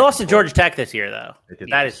 They lost to Georgia Tech this year, though. They did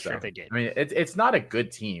That lose, is true. They did. I mean, it's not a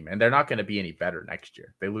good team, and they're not going to be any better next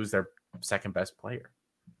year. They lose their second best player.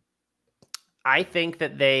 I think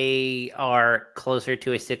that they are closer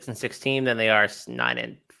to a 6-6 team than they are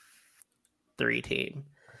 9-3 team.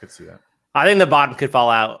 I could see that. I think the bottom could fall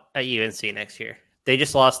out at UNC next year. They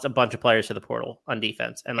just lost a bunch of players to the portal on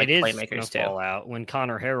defense and like it is playmakers gonna too. fall out when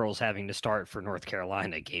Connor Harrell's having to start for North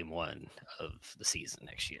Carolina game 1 of the season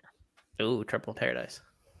next year. Ooh, triple paradise.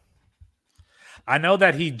 I know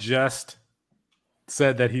that he just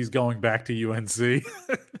said that he's going back to UNC,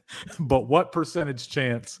 but what percentage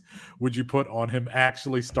chance would you put on him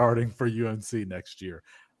actually starting for UNC next year?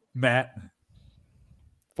 Matt?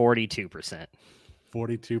 42%.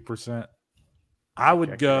 42%. I would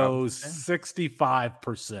Jackie go Robinson.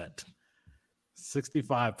 65%.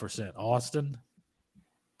 65%. Austin?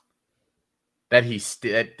 That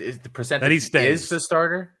that is the percentage That he stays. is the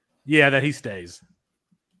starter. Yeah, that he stays.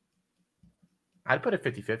 I'd put it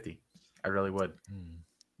 50-50. I really would.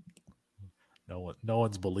 No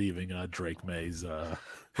one's believing Drake May's.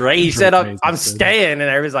 Right? He Drake said, May's I'm decision. staying. And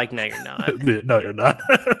everyone's like, no, you're not. No, you're not.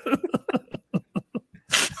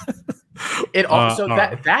 It also all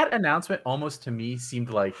right. that announcement almost to me seemed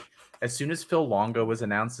like as soon as Phil Longo was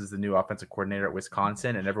announced as the new offensive coordinator at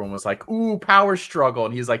Wisconsin, and everyone was like, "Ooh, power struggle,"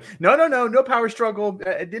 and he's like, "No power struggle.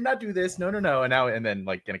 I did not do this. No." And then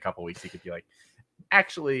like in a couple weeks, he could be like,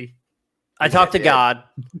 "Actually, I talked to God.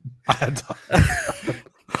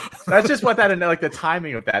 That's just what that and like the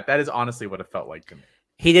timing of that. That is honestly what it felt like to me.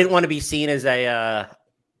 He didn't want to be seen as a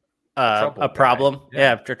problem. guy.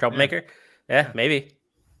 Yeah, troublemaker. Yeah, maybe.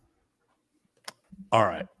 All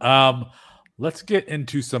right. Let's get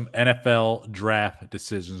into some NFL draft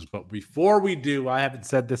decisions. But before we do, I haven't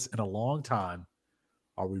said this in a long time.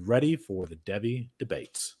 Are we ready for the Devy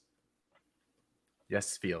debates?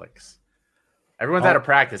 Yes, Felix. Everyone's out of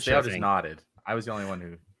practice. They sure all just thing. nodded. I was the only one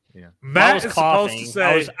who. Yeah. Matt I was is coughing.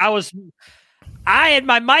 supposed to say. I had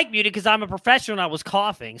my mic muted because I'm a professional and I was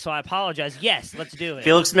coughing, so I apologize. Yes, let's do it.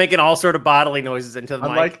 Felix making all sort of bodily noises into the mic.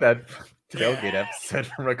 Unlike that tailgate episode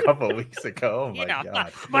from a couple of weeks ago. Oh my Yeah,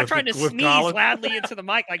 god! I'm not trying to With sneeze Colin? loudly into the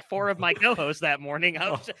mic like 4 of my co-hosts that morning. I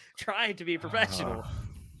was trying to be professional.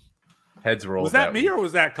 Heads rolled. Was that me week. or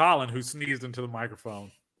was that Colin who sneezed into the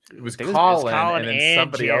microphone? It was It was Colin, Colin and then and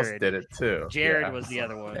somebody else Jared. did it too. Jared Yeah. was the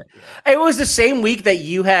other one. It was the same week that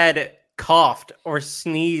you had coughed or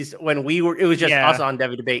sneezed when we were. It was just Yeah. us on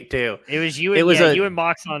Devy Debate too. It was you. It And, was you and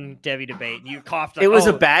Mox on Devy Debate. You coughed. Like, It was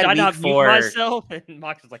a "Oh, bad did I not week mute for- myself. And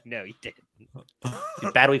Mox was like, "No, you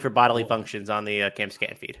didn't." Bad week for bodily functions on the Cam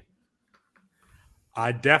Scan feed.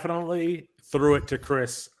 I definitely threw it to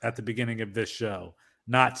Chris at the beginning of this show,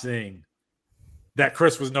 not seeing that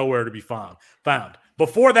Chris was nowhere to be found.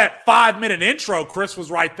 Before that 5-minute intro, Chris was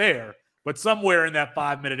right there, but somewhere in that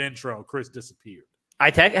 5-minute intro, Chris disappeared. I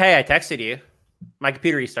texted you. My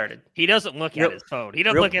computer restarted. He doesn't look Real- at his phone. He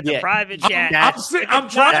doesn't real- look at the yeah. private chat. I'm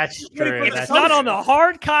trying. That's true. It's That's not true. on the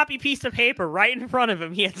hard copy piece of paper right in front of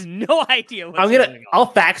him. He has no idea what's I'm gonna. going on. I'll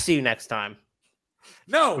fax you next time.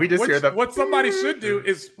 No, We just hear the- what somebody should do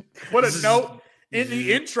is put a note in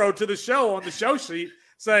the intro to the show on the show sheet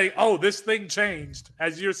saying, "Oh, this thing changed,"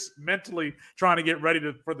 as you're mentally trying to get ready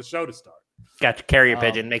for the show to start. Gotcha. Carrier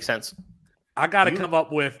pigeon makes sense. I got to come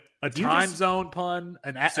up with a you time just- zone pun,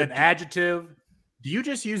 an So adjective. Do you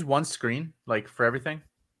just use one screen like for everything?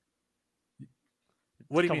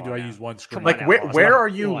 What do you Come mean? Do on I now. use one screen? Come Like on now, where Austin. where are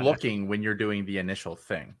you Come on now. looking when you're doing the initial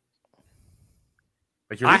thing?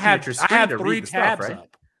 Like you're I looking at your have screen to 3 read the stuff, tabs right?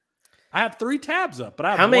 up. I have 3 tabs up, but I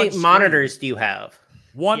have How many one screen. monitors do you have?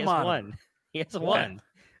 One He has monitor. one. He has one.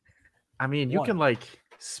 I mean, you One. can like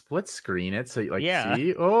split screen it so you like Yeah.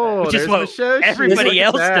 see. Oh, Which is there's what the show sheet. everybody Look at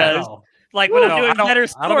else that. does. Like when No, I'm I doing don't- better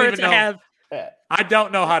I don't even sports, I know. have I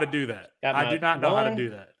don't know how to do that. Got I my do not know how to one. do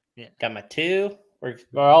that. Got my 2. We're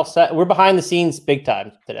all set. We're behind the scenes big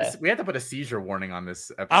time today. We have to put a seizure warning on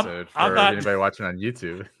this episode I'm for not- anybody watching on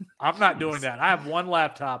YouTube. I'm not doing that. I have one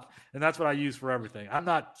laptop, and that's what I use for everything. I'm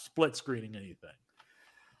not split screening anything.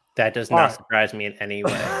 That does All not right. surprise me in any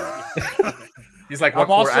way. He's like, I'm what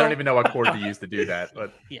cord? I also- don't even know what cord to use to do that.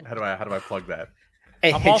 But Yeah. how do I plug that?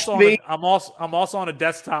 Hey, I'm also, me. I'm also on a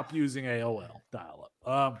desktop using AOL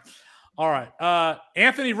dial-up. All right.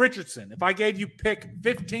 Anthony Richardson, if I gave you pick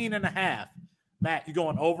 15.5, Matt, you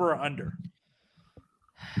going over or under?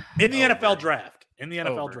 In the NFL draft. In the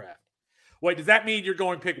NFL Over. draft. Wait, does that mean you're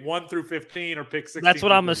going pick 1 through 15 or pick 16? That's what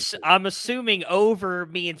through I'm assuming over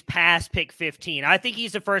means past pick 15. I think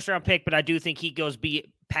he's the first round pick, but I do think he goes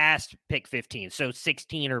past pick 15, so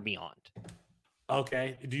 16 or beyond.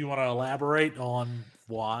 Okay. Do you want to elaborate on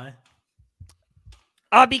why?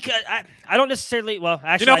 Because I don't necessarily. Well,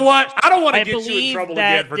 actually, You know what? I don't want to get you in believe trouble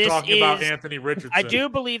that again for this talking about is- Anthony Richardson. I do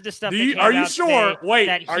believe the stuff. Are you sure? Wait,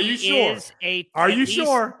 that are he you sure? Is Are at you least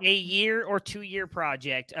sure? A year or 2 year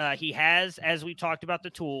project. He has, as we talked about the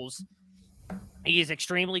tools. He is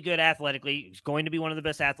extremely good athletically. He's going to be one of the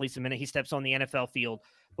best athletes the minute he steps on the NFL field.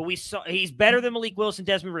 But we saw he's better than Malik Willis and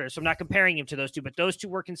Desmond Ridder, so I'm not comparing him to those two. But those two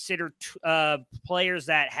were considered players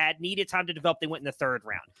that had needed time to develop. They went in the third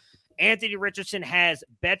round. Anthony Richardson has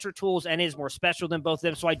better tools and is more special than both of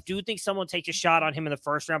them. So I do think someone takes a shot on him in the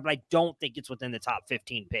first round, but I don't think it's within the top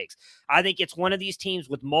 15 picks. I think it's one of these teams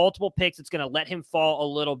with multiple picks that's going to let him fall a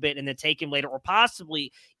little bit and then take him later, or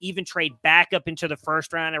possibly even trade back up into the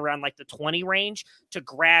first round around like the 20 range to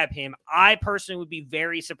grab him. I personally would be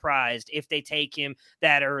very surprised if they take him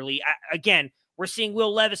that early. Again, we're seeing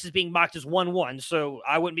Will Levis is being mocked as 1-1, so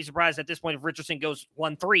I wouldn't be surprised at this point if Richardson goes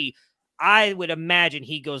 1-3. I would imagine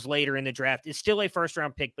he goes later in the draft. It's still a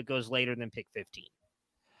first-round pick, but goes later than pick 15.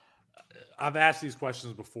 I've asked these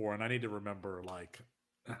questions before, and I need to remember,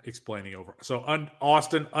 explaining over. So,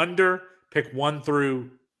 Austin, under pick 1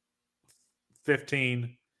 through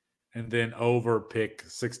 15, and then over pick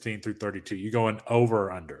 16 through 32. You going over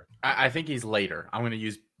or under? I think he's later. I'm going to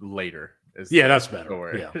use later. Yeah, that's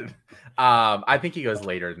better. Yeah. I think he goes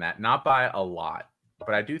later than that. Not by a lot,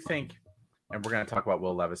 but I do think, and we're going to talk about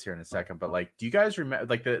Will Levis here in a second, but do you guys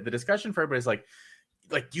remember, the discussion for everybody's like,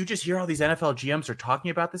 you just hear all these NFL GMs are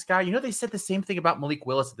talking about this guy. They said the same thing about Malik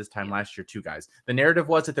Willis at this time last year too, guys. The narrative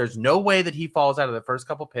was that there's no way that he falls out of the first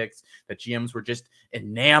couple picks, that GMs were just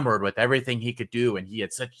enamored with everything he could do. And he had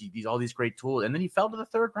all these great tools. And then he fell to the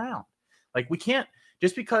third round. We can't,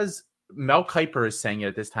 just because Mel Kiper is saying it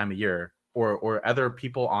at this time of year, or other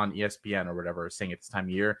people on ESPN or whatever are saying it this time of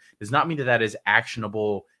year, does not mean that is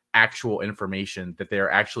actionable, actual information that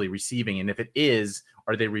they're actually receiving. And if it is,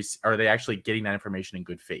 are they actually getting that information in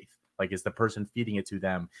good faith? Is the person feeding it to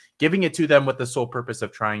them, giving it to them with the sole purpose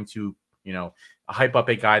of trying to, hype up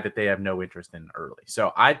a guy that they have no interest in early?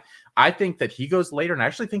 So I think that he goes later, and I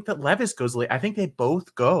actually think that Levis goes late. I think they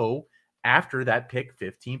both go after that pick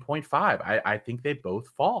 15.5. I think they both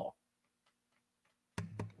fall.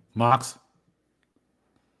 Mox?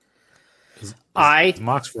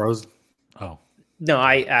 Mox frozen? Oh. No,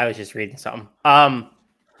 I was just reading something. I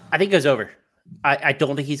think it goes over. I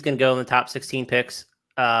don't think he's going to go in the top 16 picks.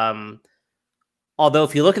 Although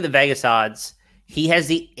if you look at the Vegas odds, he has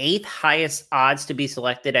the 8th highest odds to be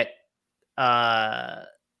selected at the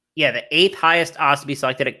 8th highest odds to be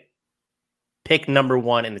selected at pick number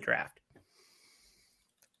 1 in the draft.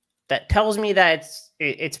 That tells me that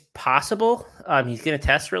it's possible. He's going to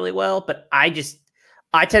test really well, but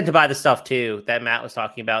I tend to buy the stuff too that Matt was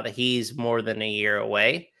talking about, that he's more than a year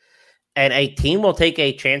away, and a team will take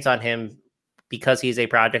a chance on him because he's a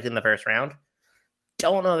project in the first round.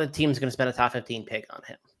 Don't know the team's going to spend a top 15 pick on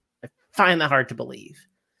him. I find that hard to believe,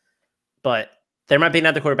 but there might be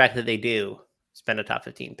another quarterback that they do spend a top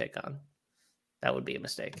 15 pick on. That would be a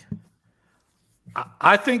mistake.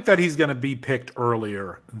 I think that he's going to be picked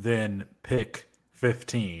earlier than pick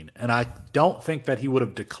 15, and I don't think that he would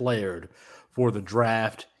have declared for the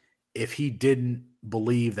draft if he didn't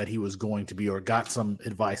believe that he was going to be, or got some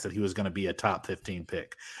advice that he was going to be a top 15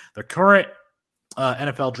 pick. The current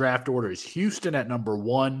NFL draft order is Houston at number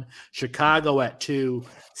 1, Chicago at 2,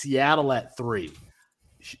 Seattle at 3.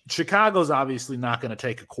 Chicago's obviously not going to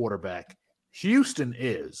take a quarterback. Houston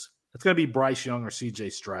is. It's going to be Bryce Young or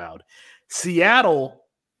CJ Stroud. Seattle,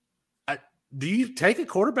 do you take a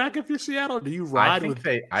quarterback if you're Seattle? Do you ride with?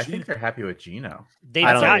 I think they're happy with Geno.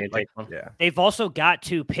 They've also got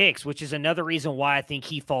 2 picks, which is another reason why I think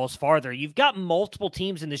he falls farther. You've got multiple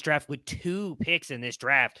teams in this draft with 2 picks in this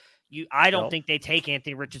draft. I don't think they take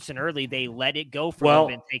Anthony Richardson early. They let it go for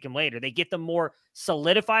him and take him later. They get the more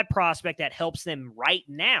solidified prospect that helps them right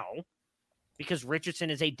now, because Richardson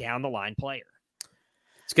is a down the line player.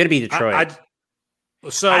 It's going to be Detroit.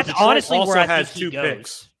 Detroit honestly also has 2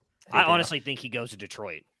 picks. I honestly think he goes to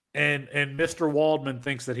Detroit. And Mr. Waldman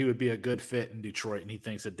thinks that he would be a good fit in Detroit, and he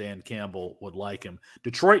thinks that Dan Campbell would like him.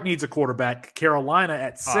 Detroit needs a quarterback. Carolina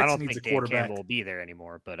at 6 needs a quarterback. I don't think Dan Campbell will be there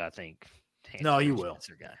anymore, but I think no, he will.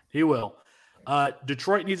 He will.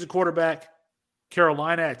 Detroit needs a quarterback.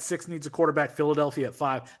 Carolina at 6 needs a quarterback. Philadelphia at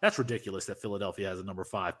 5. That's ridiculous that Philadelphia has a number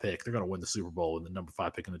 5 pick. They're going to win the Super Bowl with the number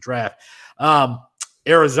 5 pick in the draft.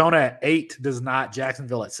 Arizona at 8 does not.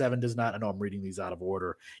 Jacksonville at 7 does not. I know I'm reading these out of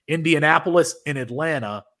order. Indianapolis and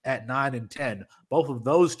Atlanta at 9 and 10. Both of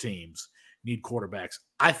those teams need quarterbacks.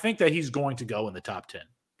 I think that he's going to go in the top 10.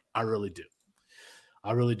 I really do.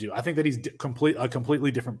 I think that he's a completely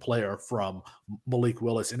different player from Malik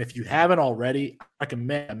Willis. And if you haven't already, I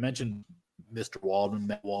mentioned Mr. Waldman,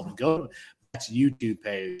 Matt Waldman. Go to Matt's YouTube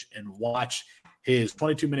page and watch his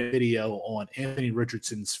 22-minute video on Anthony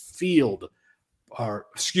Richardson's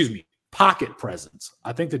pocket presence.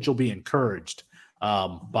 I think that you'll be encouraged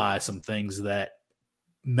by some things that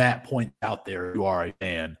Matt pointed out there. You are a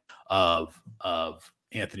fan of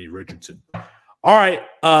Anthony Richardson. All right,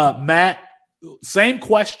 Matt, same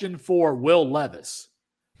question for Will Levis.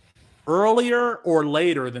 Earlier or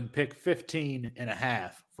later than pick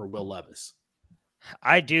 15.5 for Will Levis?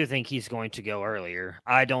 I do think he's going to go earlier.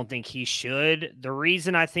 I don't think he should. The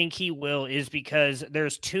reason I think he will is because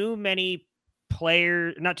there's too many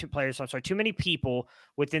too many people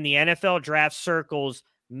within the NFL draft circles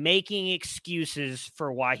making excuses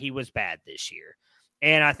for why he was bad this year.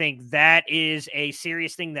 And I think that is a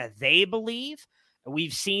serious thing that they believe.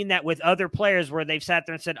 We've seen that with other players where they've sat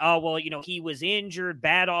there and said, oh, well, he was injured,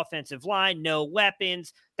 bad offensive line, no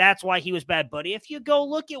weapons. That's why he was bad. But if you go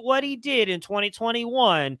look at what he did in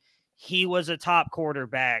 2021, he was a top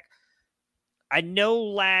quarterback. I know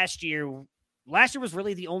last year was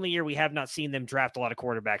really the only year we have not seen them draft a lot of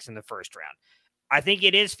quarterbacks in the first round. I think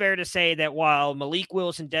it is fair to say that while Malik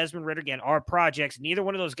Willis and Desmond Ridder, again, are projects, neither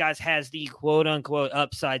one of those guys has the quote-unquote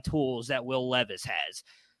upside tools that Will Levis has.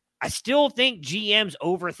 I still think GMs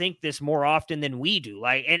overthink this more often than we do.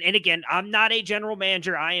 And again, I'm not a general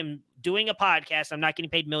manager. I am doing a podcast. I'm not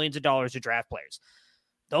getting paid millions of dollars to draft players.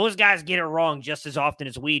 Those guys get it wrong just as often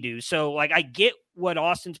as we do. So, I get what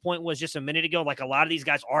Austin's point was just a minute ago. A lot of these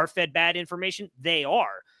guys are fed bad information. They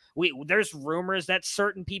are. There's rumors that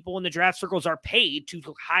certain people in the draft circles are paid to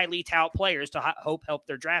highly tout players to help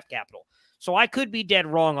their draft capital. So I could be dead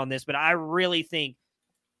wrong on this, but I really think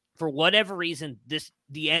for whatever reason, the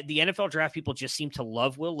NFL draft people just seem to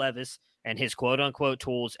love Will Levis and his quote-unquote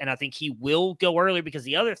tools, and I think he will go early because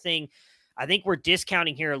the other thing I think we're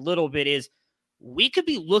discounting here a little bit is we could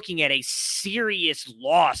be looking at a serious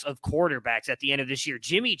loss of quarterbacks at the end of this year.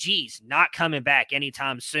 Jimmy G's not coming back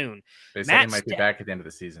anytime soon. They said he might be back at the end of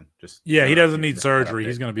the season. He doesn't need surgery.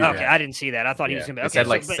 He's going to be okay. back. I didn't see that. I thought he was going to be.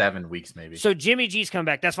 Okay, said 7 weeks maybe. So Jimmy G's coming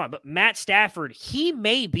back. That's fine. But Matt Stafford, he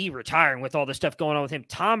may be retiring with all this stuff going on with him.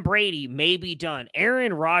 Tom Brady may be done.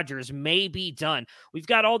 Aaron Rodgers may be done. We've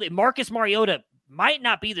got Marcus Mariota might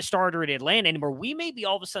not be the starter at Atlanta anymore. We may be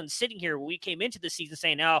all of a sudden sitting here when we came into the season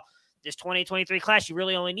saying, this 2023 class, you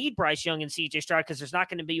really only need Bryce Young and CJ Stroud because there's not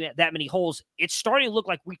going to be that many holes. It's starting to look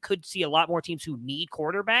like we could see a lot more teams who need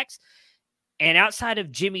quarterbacks. And outside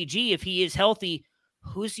of Jimmy G, if he is healthy,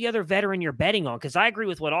 who's the other veteran you're betting on? Because I agree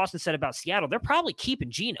with what Austin said about Seattle. They're probably keeping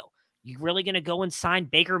Geno. You really going to go and sign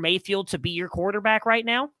Baker Mayfield to be your quarterback right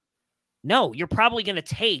now? No, you're probably going to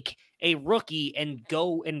take a rookie and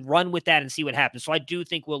go and run with that and see what happens. So I do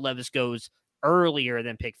think Will Levis goes earlier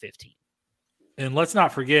than pick 15. And let's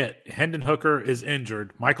not forget, Hendon Hooker is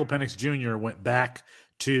injured. Michael Penix Jr. went back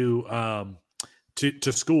to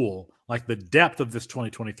school. The depth of this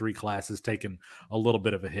 2023 class has taken a little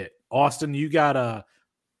bit of a hit. Austin, you got a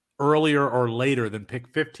earlier or later than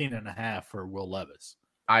pick 15.5 for Will Levis?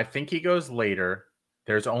 I think he goes later.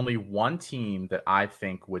 There's only one team that I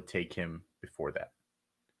think would take him before that.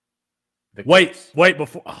 Wait,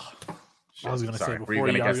 before. Oh. I was going to say before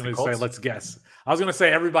you, I was going to say, let's guess. I was going to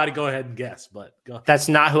say, everybody go ahead and guess, but go. That's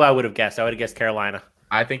not who I would have guessed. I would have guessed Carolina.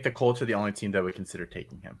 I think the Colts are the only team that would consider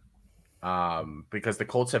taking him because the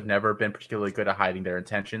Colts have never been particularly good at hiding their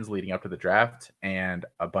intentions leading up to the draft, and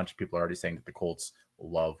a bunch of people are already saying that the Colts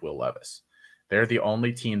love Will Levis. They're the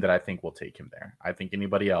only team that I think will take him there. I think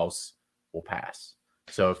anybody else will pass.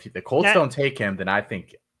 So if the Colts don't take him, then I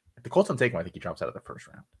think if the Colts don't take him, I think he drops out of the first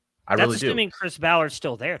round. I really do. That's assuming Chris Ballard's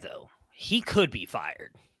still there, though. He could be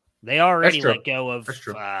fired. They already let go of,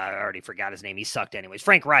 I already forgot his name. He sucked anyways.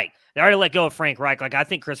 Frank Reich. They already let go of Frank Reich. I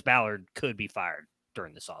think Chris Ballard could be fired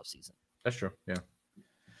during this offseason. That's true. Yeah.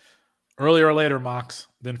 Earlier or later, Mox,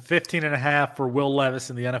 then 15.5 for Will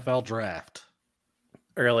Levis in the NFL draft.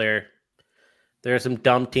 Earlier. There are some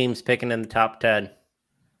dumb teams picking in the top 10.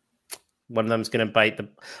 One of them is going to bite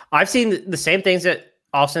I've seen the same things that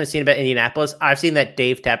Austin has seen about Indianapolis. I've seen that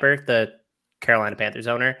Dave Tepper, the Carolina Panthers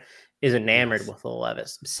owner, is enamored with Will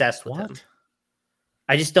Levis, obsessed with him.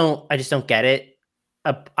 I just don't get it.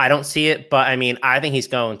 I don't see it, but I think he's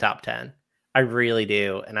going top 10. I really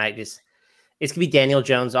do. And it's going to be Daniel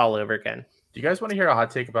Jones all over again. Do you guys want to hear a hot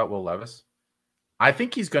take about Will Levis? I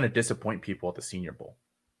think he's going to disappoint people at the Senior Bowl.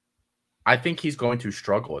 I think he's going to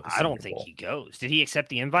struggle at the Senior Bowl. I don't think he goes. Did he accept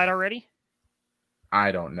the invite already?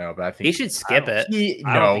 I don't know, but I think he should skip it. He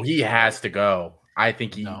has to go. I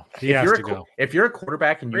think he has to go. If you're a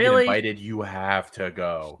quarterback and you get invited, you have to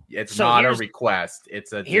go. It's not a request.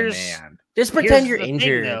 It's a demand. Just pretend you're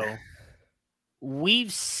injured.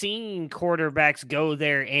 we've seen quarterbacks go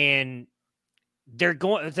there and they're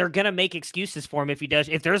going to make excuses for him if he does.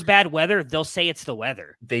 If there's bad weather, they'll say it's the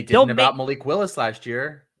weather. They didn't about Malik Willis last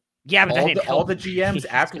year. Yeah, but all the GMs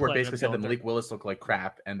afterward basically said that Malik Willis looked like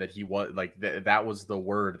crap and that he was like that was the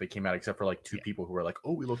word that came out, except for like two people who were like,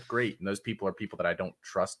 "Oh, we looked great," and those people are people that I don't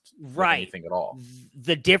trust with anything at all.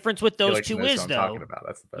 The difference with those two is though, talking about.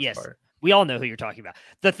 That's the best part. We all know who you're talking about.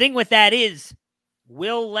 The thing with that is,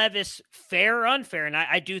 Will Levis, fair or unfair, and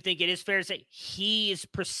I do think it is fair to say he is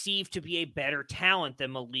perceived to be a better talent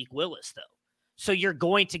than Malik Willis, though. So you're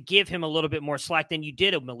going to give him a little bit more slack than you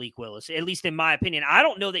did of Malik Willis, at least in my opinion. I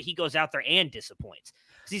don't know that he goes out there and disappoints.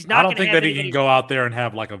 He's not. I don't think that he can go out there and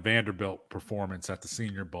have like a Vanderbilt performance at the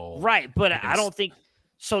Senior Bowl. Right, but I don't think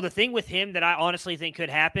so. The thing with him that I honestly think could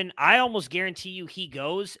happen, I almost guarantee you he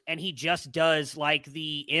goes and he just does like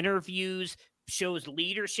the interviews, shows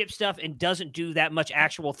leadership stuff, and doesn't do that much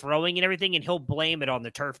actual throwing and everything, and he'll blame it on the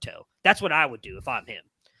turf toe. That's what I would do if I'm him.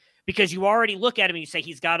 Because you already look at him and you say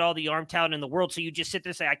he's got all the arm talent in the world, so you just sit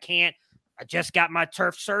there and say, I just got my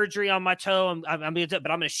turf surgery on my toe, but I'm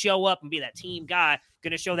going to show up and be that team guy,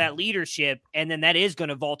 going to show that leadership, and then that is going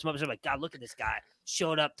to vault him up. So I'm like, God, look at this guy.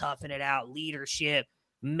 Showed up, toughing it out, leadership,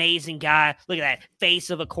 amazing guy. Look at that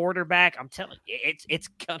face of a quarterback. I'm telling you, it's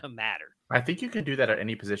going to matter. I think you can do that at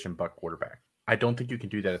any position but quarterback. I don't think you can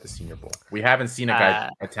do that at the Senior Bowl. We haven't seen a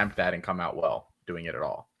guy attempt that and come out well doing it at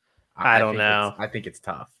all. I don't know. I think it's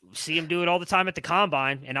tough. See him do it all the time at the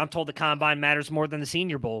Combine, and I'm told the Combine matters more than the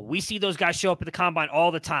Senior Bowl. We see those guys show up at the Combine all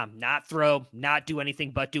the time, not throw, not do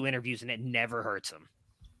anything but do interviews, and it never hurts them.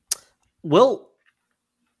 Will,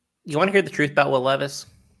 you want to hear the truth about Will Levis?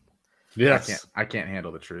 Yes. I can't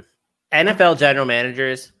handle the truth. NFL general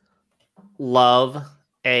managers love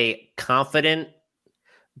a confident,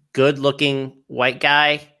 good-looking white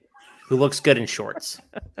guy who looks good in shorts.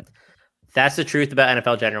 That's the truth about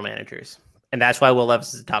NFL general managers. And that's why Will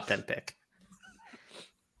Levis is a top 10 pick.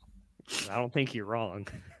 I don't think you're wrong.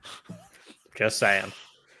 Just saying.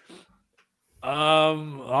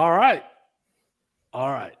 All right.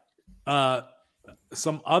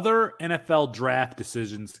 Some other NFL draft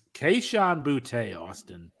decisions. Kayshon Boutte,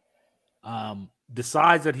 Austin,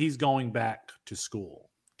 decides that he's going back to school.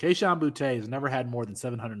 Kayshon Boutte has never had more than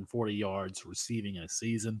 740 yards receiving in a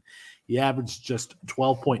season. He averaged just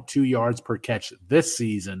 12.2 yards per catch this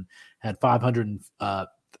season, had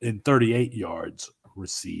 538 yards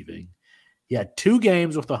receiving. He had 2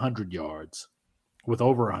 games with 100 yards, with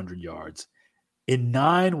over 100 yards, in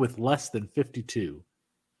 9 with less than 52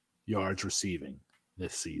 yards receiving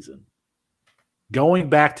this season. Going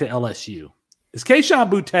back to LSU. Is Kayshon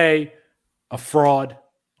Boutte a fraud,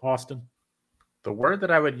 Austin? The word that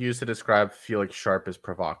I would use to describe Felix Sharp is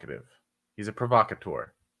provocative. He's a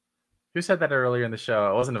provocateur. Who said that earlier in the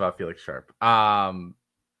show? It wasn't about Felix Sharp. No,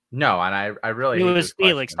 and I really it was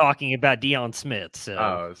Felix talking about Deion Smith.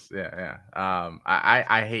 So yeah.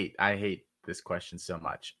 I hate this question so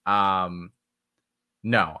much.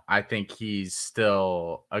 No, I think he's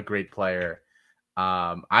still a great player.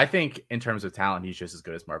 I think in terms of talent, he's just as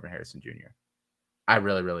good as Marvin Harrison Jr. I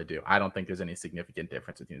really, really do. I don't think there's any significant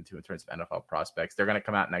difference between the two in terms of NFL prospects. They're going to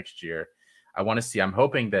come out next year. I want to see. I'm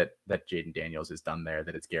hoping that Jaden Daniels is done there,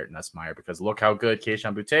 that it's Garrett Nussmeier, because look how good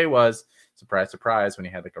Kayshon Boutte was. Surprise, surprise, when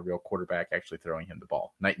he had like a real quarterback actually throwing him the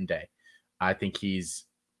ball night and day. I think he's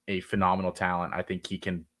a phenomenal talent. I think he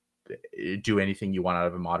can do anything you want out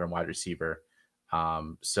of a modern wide receiver.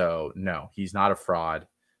 So no, he's not a fraud.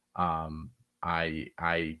 I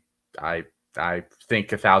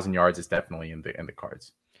think 1,000 yards is definitely in the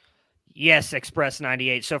cards. Yes, Express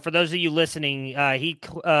 98. So for those of you listening, he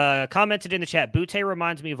commented in the chat, Boutte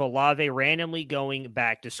reminds me of Olave randomly going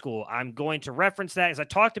back to school. I'm going to reference that. As I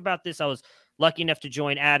talked about this, I was lucky enough to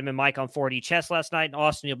join Adam and Mike on 4D Chess last night. And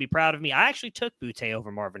Austin, you'll be proud of me. I actually took Boutte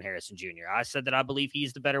over Marvin Harrison Jr. I said that I believe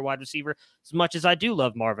he's the better wide receiver, as much as I do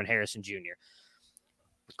love Marvin Harrison Jr.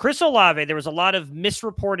 Chris Olave, there was a lot of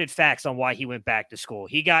misreported facts on why he went back to school.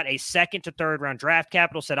 He got a 2nd to 3rd round draft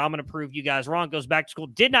capital, said, I'm going to prove you guys wrong, goes back to school,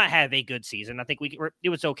 did not have a good season. I think it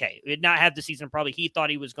was okay. Did not have the season probably he thought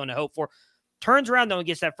he was going to hope for. Turns around, though, and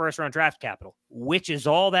gets that 1st round draft capital, which is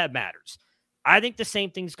all that matters. I think the same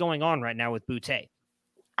thing's going on right now with Boutte.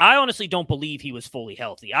 I honestly don't believe he was fully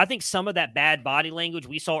healthy. I think some of that bad body language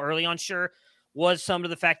we saw early on, sure, was some of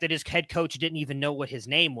the fact that his head coach didn't even know what his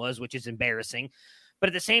name was, which is embarrassing. But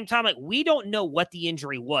at the same time, like, we don't know what the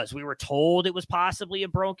injury was. We were told it was possibly a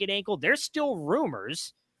broken ankle. There's still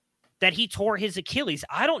rumors that he tore his Achilles.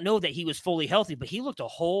 I don't know that he was fully healthy, but he looked a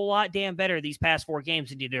whole lot damn better these past 4 games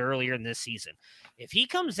than he did earlier in this season. If he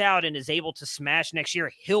comes out and is able to smash next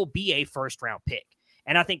year, he'll be a 1st round pick.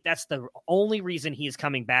 And I think that's the only reason he is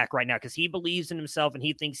coming back right now, because he believes in himself and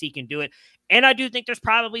he thinks he can do it. And I do think there's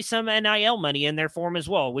probably some NIL money in there for him as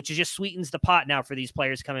well, which is just sweetens the pot now for these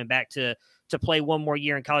players coming back to play one more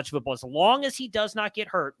year in college football. As long as he does not get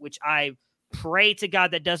hurt, which I pray to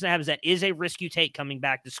God that doesn't happen, that is a risk you take coming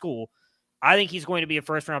back to school. I think he's going to be a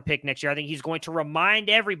first-round pick next year. I think he's going to remind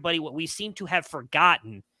everybody what we seem to have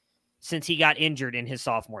forgotten since he got injured in his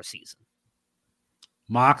sophomore season.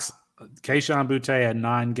 Mox, Kayshon Boutte had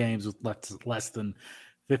 9 games with less than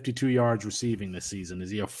 52 yards receiving this season. Is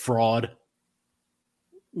he a fraud?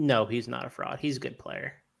 No, he's not a fraud. He's a good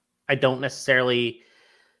player. I don't necessarily...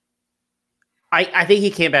 I think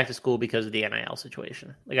he came back to school because of the NIL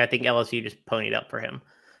situation. Like, I think LSU just ponied up for him.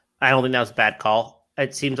 I don't think that was a bad call.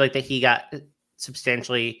 It seems like that he got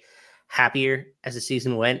substantially happier as the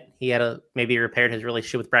season went. He had maybe repaired his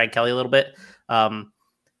relationship with Brad Kelly a little bit. I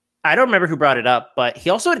don't remember who brought it up, but he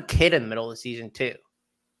also had a kid in the middle of the season too.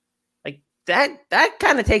 Like that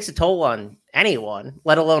kind of takes a toll on anyone,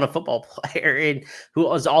 let alone a football player, and who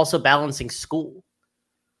was also balancing school.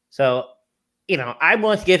 So, I'm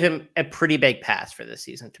willing to give him a pretty big pass for this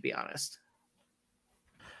season, to be honest.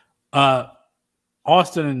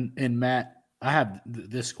 Austin and Matt, I have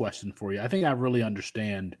this question for you. I think I really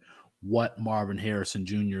understand what Marvin Harrison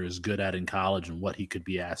Jr. is good at in college and what he could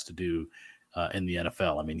be asked to do in the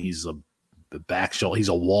NFL. I mean, he's a back shoulder. He's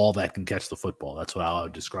a wall that can catch the football. That's what I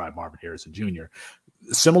would describe Marvin Harrison Jr.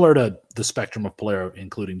 Similar to the spectrum of player,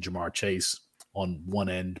 including Jamar Chase on one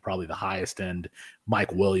end, probably the highest end.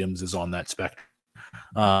 Mike Williams is on that spectrum.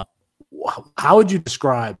 How would you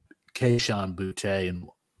describe Kayshon Boutte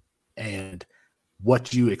and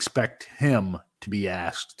what you expect him to be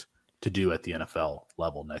asked to do at the NFL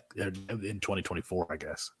level in 2024, I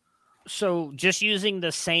guess? So just using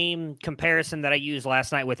the same comparison that I used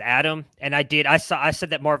last night with Adam, and I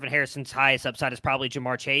said that Marvin Harrison's highest upside is probably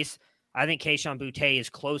Jamar Chase. I think Kayshon Boutte is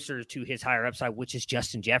closer to his higher upside, which is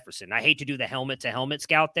Justin Jefferson. I hate to do the helmet-to-helmet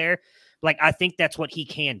scout there. Like, I think that's what he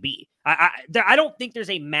can be. I don't think there's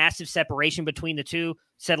a massive separation between the two.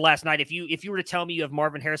 Said last night, if you were to tell me you have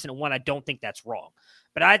Marvin Harrison at 1, I don't think that's wrong.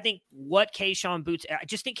 But I think I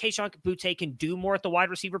just think Kayshon Boutte can do more at the wide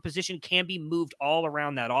receiver position, can be moved all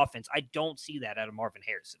around that offense. I don't see that out of Marvin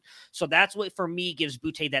Harrison. So that's what, for me, gives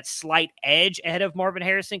Boutte that slight edge ahead of Marvin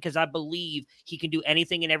Harrison, because I believe he can do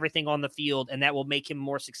anything and everything on the field, and that will make him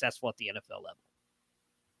more successful at the NFL level.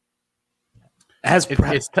 Go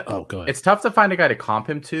ahead. It's tough to find a guy to comp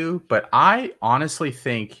him to, but I honestly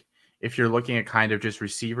think if you're looking at kind of just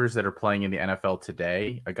receivers that are playing in the NFL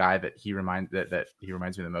today, a guy that he reminds me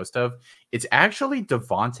the most of, it's actually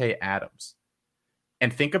Davante Adams.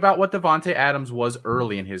 And think about what Davante Adams was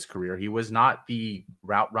early in his career. He was not the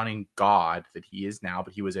route running god that he is now,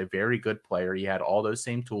 but he was a very good player. He had all those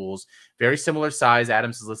same tools, very similar size.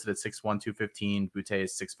 Adams is listed at 6'1", 215. Boutte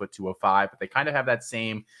is 6', 205, but they kind of have that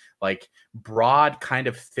same like broad, kind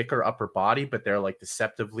of thicker upper body, but they're like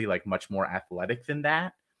deceptively like much more athletic than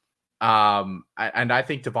that. And I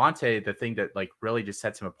think Davante, the thing that like really just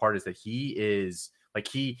sets him apart is that he is like,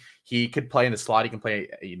 he could play in the slot. He can play,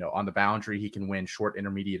 on the boundary. He can win short,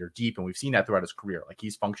 intermediate, or deep. And we've seen that throughout his career. Like,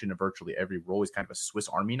 he's functioned in virtually every role. He's kind of a Swiss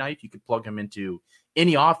Army knife. You could plug him into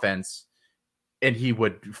any offense and he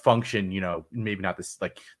would function, maybe not this,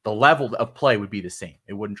 like the level of play would be the same.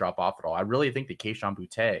 It wouldn't drop off at all. I really think that Kayshon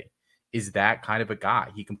Boutte is that kind of a guy.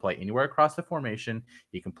 He can play anywhere across the formation.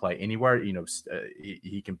 He can play anywhere.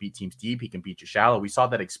 He can beat teams deep. He can beat you shallow. We saw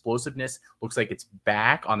that explosiveness. Looks like it's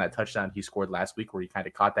back on that touchdown he scored last week, where he kind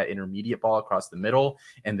of caught that intermediate ball across the middle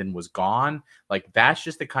and then was gone. Like, that's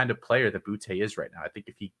just the kind of player that Boutte is right now. I think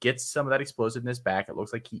if he gets some of that explosiveness back, it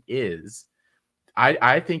looks like he is.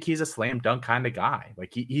 I think he's a slam dunk kind of guy.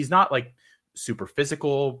 Like, he's not like super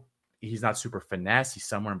physical. He's not super finesse. He's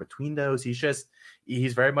somewhere in between those.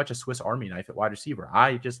 He's very much a Swiss Army knife at wide receiver.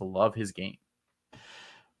 I just love his game.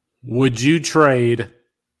 Would you trade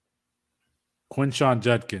Quinshon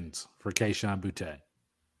Judkins for Kayshon Boutte?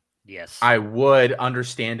 Yes. I would,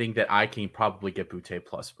 understanding that I can probably get Boutte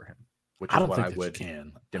plus for him, which is what I would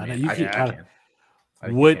can. demand. I can.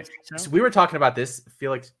 So we were talking about this. I feel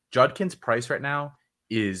like Judkins' price right now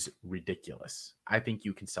is ridiculous. I think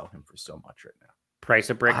you can sell him for so much right now.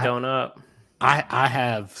 Price of brick going up. I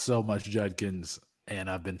have so much Judkins,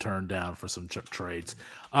 and I've been turned down for some trades.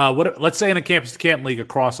 Let's say in a campus-to-camp league, a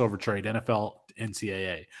crossover trade, NFL,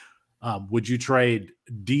 NCAA. Would you trade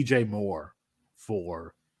DJ Moore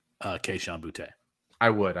for Kayshon Boutte?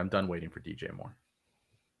 I would. I'm done waiting for DJ Moore.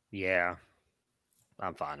 Yeah,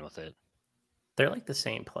 I'm fine with it. They're like the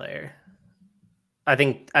same player. I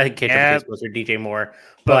think Kitchen Case goes for DJ Moore,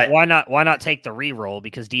 but why not take the re-roll,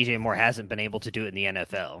 because DJ Moore hasn't been able to do it in the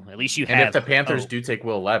NFL. At least you have. And if the Panthers do take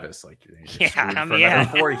Will Levis, like another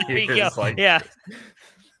 4 years,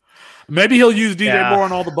 maybe he'll use DJ Moore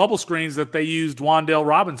on all the bubble screens that they used Wan'Dale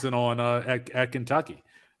Robinson on at Kentucky.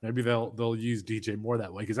 Maybe they'll use DJ Moore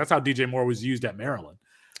that way, because that's how DJ Moore was used at Maryland.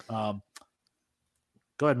 Go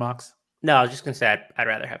ahead, Mox. No, I was just going to say I'd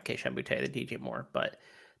rather have Keishawn Boutte than DJ Moore, but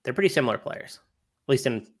they're pretty similar players, at least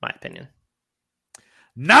in my opinion.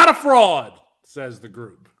 Not a fraud, says the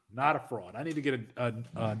group. Not a fraud. I need to get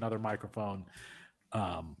another microphone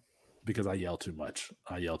because I yell too much.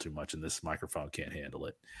 And this microphone can't handle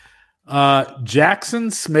it.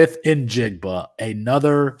 Jackson Smith-Njigba,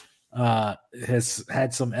 another has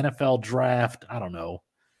had some NFL draft, I don't know,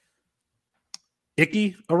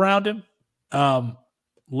 icky around him.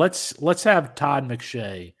 Let's have Todd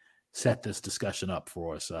McShay set this discussion up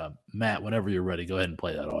for us. Matt, whenever you're ready, go ahead and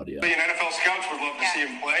play that audio. And NFL scouts would love to see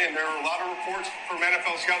him play, and there are a lot of reports from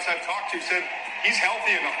NFL scouts I've talked to said he's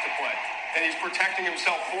healthy enough to play, and he's protecting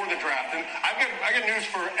himself for the draft. And I got news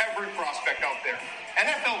for every prospect out there.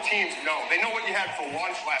 NFL teams know. They know what you had for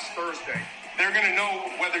lunch last Thursday. They're going to know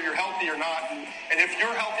whether you're healthy or not. And if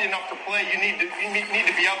you're healthy enough to play, you need to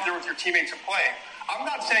be out there with your teammates and playing. I'm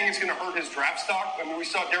not saying it's going to hurt his draft stock. I mean, we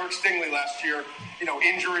saw Derek Stingley last year,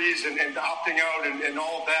 injuries and opting out and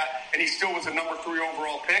all of that, and he still was a number 3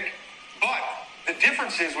 overall pick. But the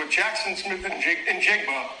difference is with Jackson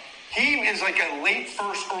Smith-Njigba, he is like a late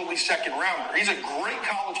first, early second rounder. He's a great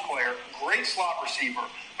college player, great slot receiver,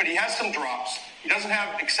 but he has some drops. He doesn't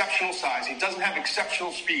have exceptional size. He doesn't have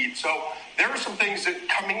exceptional speed. So there are some things that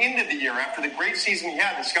coming into the year after the great season he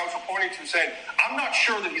had, the scouts were pointing to saying, I'm not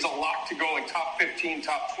sure that he's a lock to go like top 15,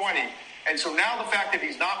 top 20. And so now the fact that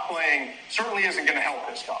he's not playing certainly isn't going to help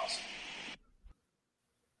his cause.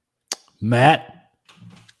 Matt,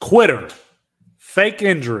 quitter, fake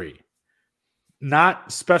injury,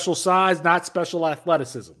 not special size, not special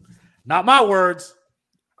athleticism. Not my words.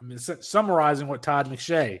 I'm summarizing what Todd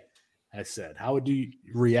McShay has said. How would you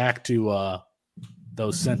react to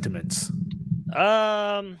those sentiments?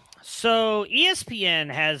 So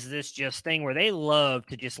ESPN has this just thing where they love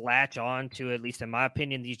to just latch on to, at least in my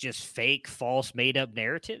opinion, these just fake, false, made-up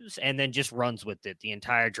narratives, and then just runs with it the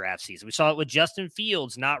entire draft season. We saw it with Justin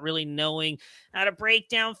Fields not really knowing how to break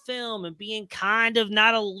down film and being kind of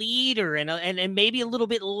not a leader and maybe a little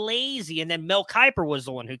bit lazy. And then Mel Kiper was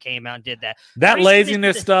the one who came out and did that. That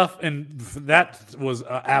laziness stuff, and that was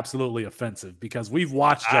absolutely offensive, because we've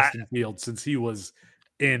watched Justin Fields since he was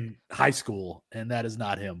in high school, and that is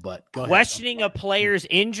not him. But questioning a player's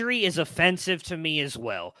injury is offensive to me as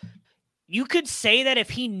well. You could say that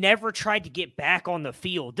if he never tried to get back on the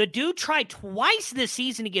field. The dude tried twice this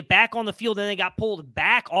season to get back on the field, and then got pulled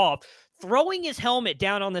back off, throwing his helmet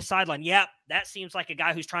down on the sideline. Yep, that seems like a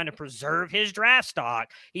guy who's trying to preserve his draft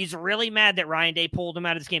stock. He's really mad that Ryan Day pulled him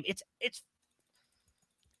out of this game.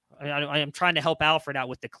 I am trying to help Alfred out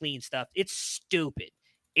with the clean stuff. It's stupid.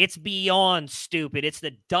 It's beyond stupid. It's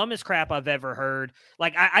the dumbest crap I've ever heard.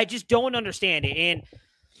 Like, I just don't understand it. And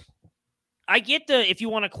I get if you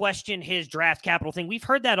want to question his draft capital thing, we've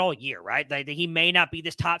heard that all year, right? Like, that he may not be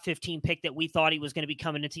this top 15 pick that we thought he was going to be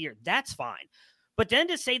coming into the year. That's fine. But then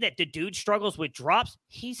to say that the dude struggles with drops,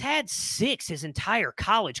 he's had 6 his entire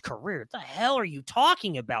college career. What the hell are you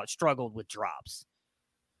talking about? Struggled with drops.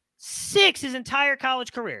 6 his entire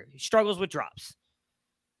college career. He struggles with drops.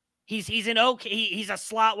 He's a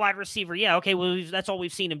slot wide receiver. Yeah, okay, well, that's all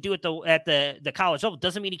we've seen him do at the college level.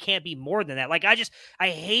 Doesn't mean he can't be more than that. Like, I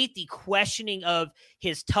hate the questioning of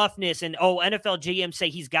his toughness, and NFL GMs say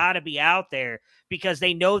he's got to be out there because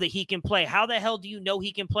they know that he can play. How the hell do you know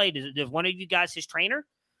he can play? Does one of you guys his trainer?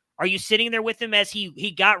 Are you sitting there with him as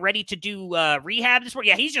he got ready to do rehab this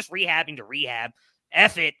morning? Yeah, he's just rehabbing to rehab.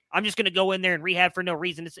 F it. I'm just going to go in there and rehab for no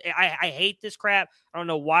reason. I hate this crap. I don't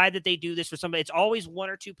know why that they do this for somebody. It's always 1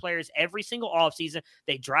 or 2 players every single offseason.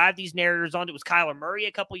 They drive these narratives on. It was Kyler Murray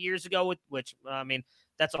a couple years ago, which, I mean,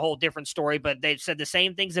 that's a whole different story, but they've said the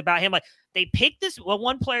same things about him. Like, they pick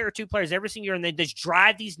 1 player or 2 players every single year, and they just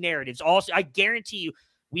drive these narratives. Also, I guarantee you,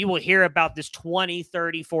 we will hear about this 20,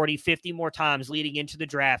 30, 40, 50 more times leading into the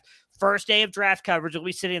draft. First day of draft coverage, we'll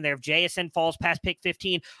be sitting there. If JSN falls past pick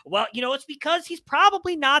 15, well, it's because he's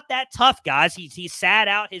probably not that tough, guys. He sat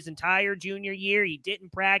out his entire junior year. He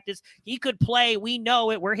didn't practice. He could play. We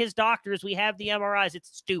know it. We're his doctors. We have the MRIs.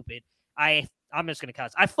 It's stupid. I'm just going to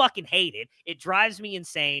cuss. I fucking hate it. It drives me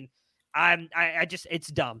insane. It's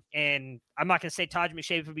dumb. And I'm not going to say Todd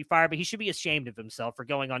McShay would be fired, but he should be ashamed of himself for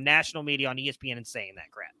going on national media on ESPN and saying that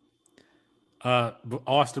crap.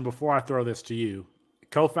 Austin, before I throw this to you,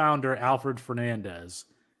 co-founder Alfred Fernandez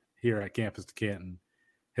here at Campus to Canton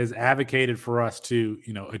has advocated for us to,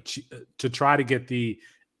 to try to get the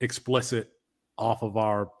explicit off of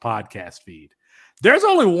our podcast feed. There's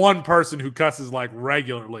only one person who cusses like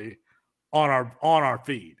regularly on our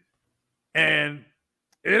feed, and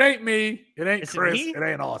it ain't me, it ain't Chris, it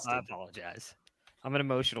ain't Austin. I apologize. I'm an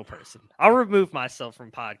emotional person. I'll remove myself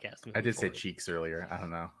from podcasting. I did say cheeks earlier. I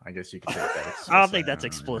don't know. I guess you could say that. I don't think that's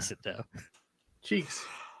explicit though. Cheeks.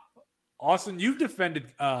 Austin, you've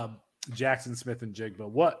defended Jackson Smith and Jigba.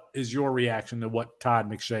 What is your reaction to what Todd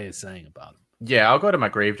McShay is saying about him? Yeah, I'll go to my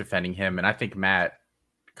grave defending him, and I think Matt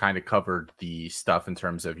kind of covered the stuff in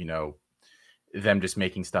terms of them just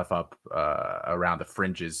making stuff up around the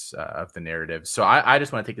fringes of the narrative. So I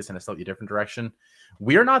just want to take this in a slightly different direction.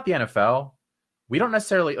 We are not the NFL. We don't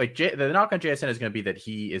necessarily the knock on JSN is going to be that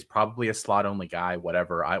he is probably a slot only guy,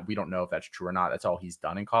 whatever. We don't know if that's true or not. That's all he's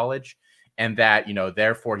done in college. And that,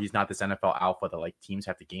 therefore he's not this NFL alpha that teams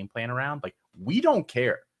have to game plan around. We don't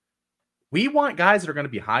care. We want guys that are going to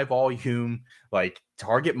be high volume,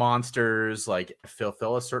 target monsters,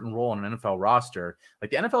 fill a certain role in an NFL roster. The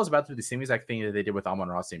NFL is about to do the same exact thing that they did with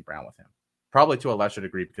Amon-Ra St. Brown with him. Probably to a lesser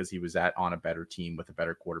degree because he was on a better team with a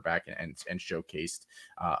better quarterback and showcased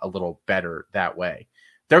a little better that way.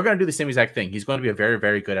 They're going to do the same exact thing. He's going to be a very,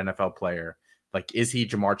 very good NFL player. Is he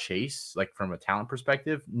Jamar Chase, from a talent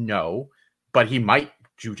perspective? No, but he might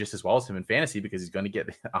do just as well as him in fantasy because he's going to get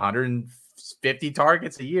 150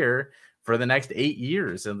 targets a year for the next 8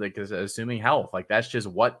 years, and assuming health. That's just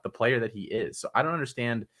what the player that he is. So I don't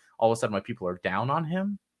understand all of a sudden why people are down on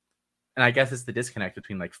him. And I guess it's the disconnect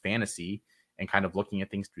between fantasy and kind of looking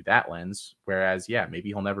at things through that lens. Whereas, yeah, maybe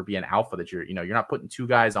he'll never be an alpha that you're not putting two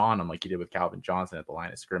guys on him like you did with Calvin Johnson at the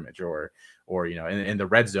line of scrimmage, or in the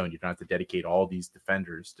red zone, you don't have to dedicate all these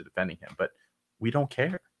defenders to defending him. But we don't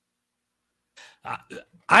care.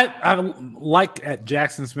 I like at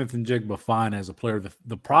Jackson Smith and Jigba fine as a player.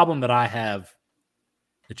 The problem that I have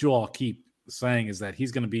that you all keep saying is that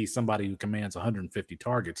he's going to be somebody who commands 150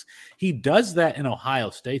 targets. He does that in Ohio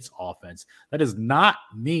State's offense. That does not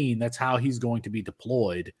mean that's how he's going to be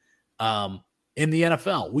deployed in the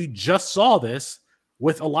NFL. We just saw this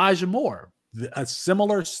with Elijah Moore, a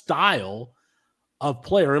similar style of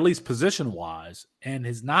player, at least position-wise, and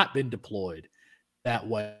has not been deployed that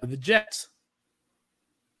way with the Jets.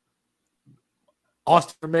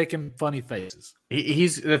 Austin are making funny faces.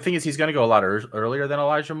 The thing is, he's going to go a lot earlier than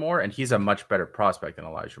Elijah Moore, and he's a much better prospect than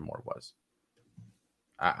Elijah Moore was.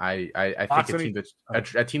 I think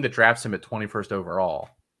a team that drafts him at 21st overall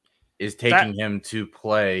is taking him to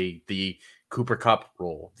play the Cooper Kupp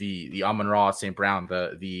role, the Amon-Ra St. Brown,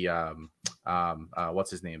 the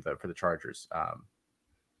what's his name for the Chargers?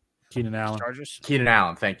 Keenan Allen. Chargers. Keenan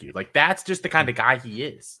Allen, thank you. That's just the kind of guy he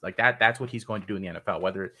is. That's what he's going to do in the NFL.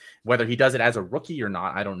 Whether he does it as a rookie or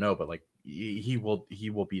not, I don't know. But he will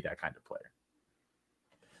be that kind of player.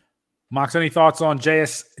 Mox, any thoughts on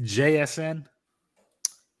JSN?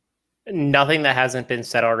 Nothing that hasn't been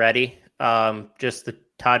said already. Just the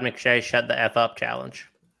Todd McShay shut the F up challenge.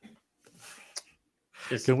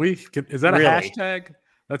 Is that really a hashtag?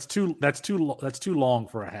 That's too long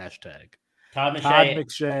for a hashtag. Todd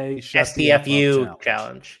McShay STFU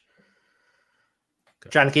challenge. Okay.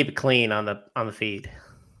 Trying to keep it clean on the feed.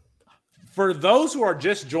 For those who are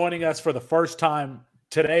just joining us for the first time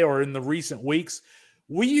today or in the recent weeks,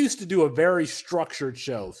 we used to do a very structured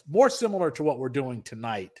show, more similar to what we're doing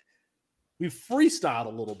tonight. We freestyled a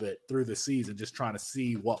little bit through the season, just trying to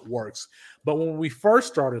see what works. But when we first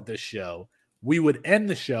started this show, we would end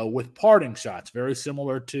the show with parting shots, very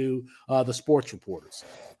similar to the sports reporters.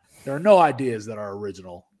 There are no ideas that are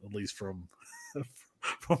original, at least from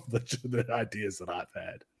the ideas that I've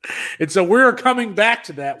had. And so we're coming back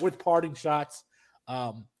to that with parting shots.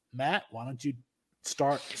 Matt, why don't you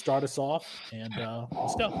start us off, and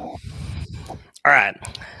let's go. All right.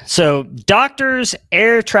 So doctors,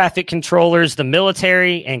 air traffic controllers, the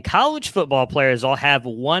military, and college football players all have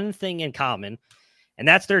one thing in common, and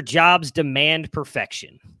that's their jobs demand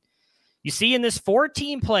perfection. You see, in this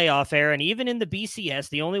 4-team playoff era, and even in the BCS,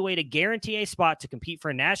 the only way to guarantee a spot to compete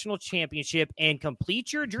for a national championship and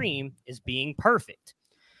complete your dream is being perfect.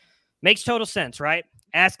 Makes total sense, right?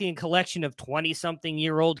 Asking a collection of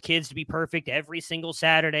 20-something-year-old kids to be perfect every single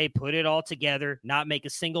Saturday, put it all together, not make a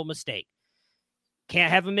single mistake.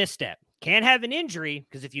 Can't have a misstep. Can't have an injury,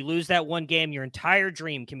 because if you lose that one game, your entire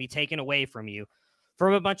dream can be taken away from you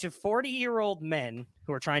from a bunch of 40-year-old men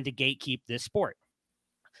who are trying to gatekeep this sport.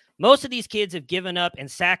 Most of these kids have given up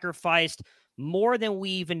and sacrificed more than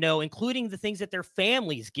we even know, including the things that their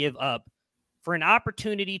families give up for an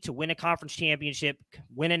opportunity to win a conference championship,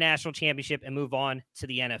 win a national championship, and move on to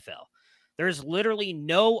the NFL. There's literally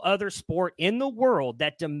no other sport in the world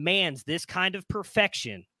that demands this kind of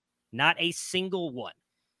perfection, not a single one.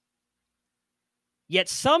 Yet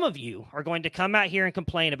some of you are going to come out here and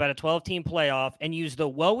complain about a 12-team playoff and use the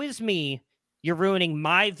woe is me, you're ruining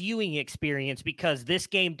my viewing experience because this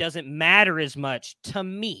game doesn't matter as much to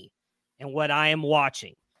me and what I am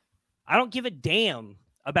watching. I don't give a damn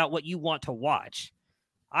about what you want to watch.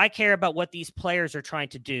 I care about what these players are trying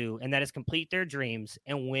to do, and that is complete their dreams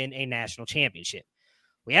and win a national championship.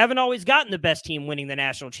 We haven't always gotten the best team winning the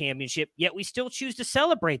national championship, yet we still choose to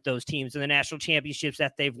celebrate those teams in the national championships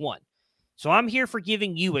that they've won. So I'm here for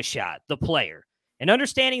giving you a shot, the player, and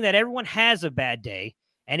understanding that everyone has a bad day,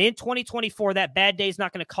 and in 2024, that bad day is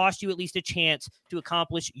not going to cost you at least a chance to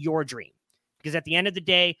accomplish your dream. Because at the end of the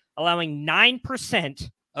day, allowing 9%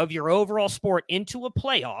 of your overall sport into a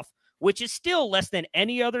playoff, which is still less than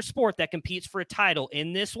any other sport that competes for a title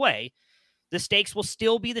in this way, the stakes will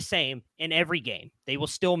still be the same in every game. They will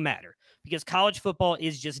still matter because college football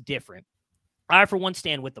is just different. I, for one,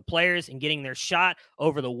 stand with the players and getting their shot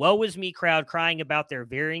over the woe is me crowd crying about their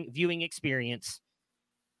viewing experience.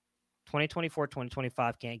 2024,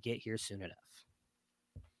 2025 can't get here soon enough.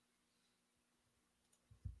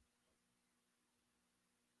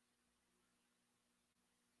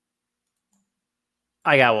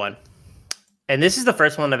 I got one. And this is the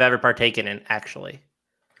first one I've ever partaken in, actually.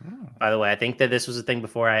 Oh. By the way, I think that this was a thing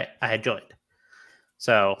before I had joined.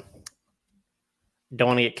 So, don't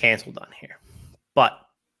want to get canceled on here. But,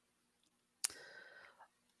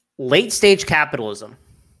 late-stage capitalism,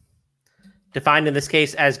 defined in this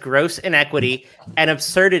case as gross inequity and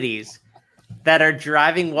absurdities that are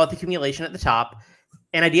driving wealth accumulation at the top,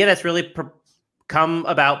 an idea that's really come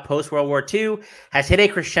about post-World War II, has hit a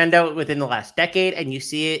crescendo within the last decade, and you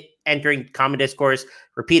see it entering common discourse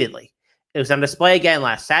repeatedly. It was on display again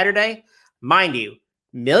last Saturday. Mind you,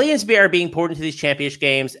 millions are being poured into these championship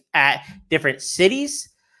games at different cities.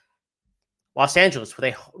 Los Angeles,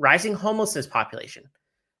 with a rising homelessness population.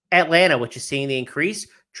 Atlanta, which is seeing the increase,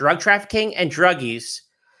 drug trafficking and drug use,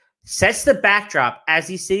 sets the backdrop as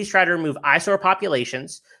these cities try to remove eyesore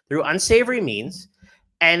populations through unsavory means.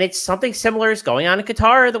 And it's something similar is going on in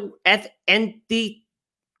Qatar and the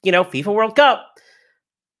FIFA World Cup.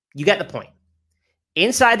 You get the point.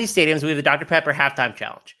 Inside these stadiums, we have the Dr. Pepper halftime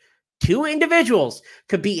challenge. Two individuals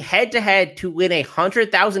could be head-to-head to win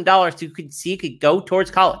 $100,000 to go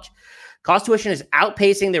towards college. Cost tuition is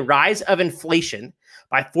outpacing the rise of inflation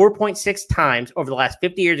by 4.6 times over the last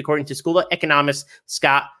 50 years, according to school economist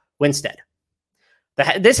Scott Winstead.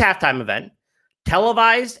 This halftime event,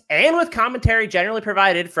 televised and with commentary generally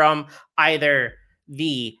provided from either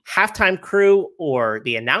the halftime crew or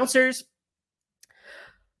the announcers,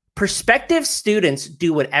 prospective students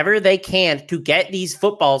do whatever they can to get these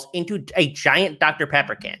footballs into a giant Dr.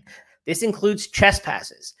 Pepper can. This includes chest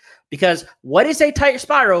passes, because what is a tight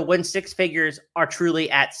spiral when six figures are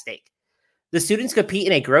truly at stake? The students compete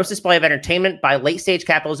in a gross display of entertainment by late-stage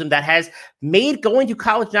capitalism that has made going to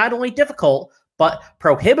college not only difficult, but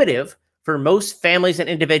prohibitive for most families and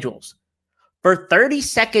individuals. For 30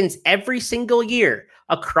 seconds every single year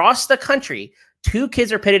across the country, two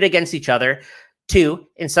kids are pitted against each other to,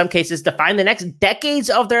 in some cases, define the next decades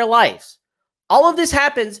of their lives. All of this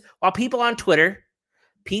happens while people on Twitter,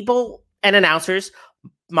 people and announcers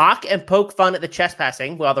mock and poke fun at the chest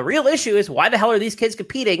passing. Well, the real issue is why the hell are these kids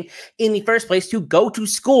competing in the first place to go to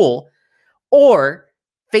school or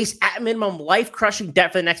face at minimum life-crushing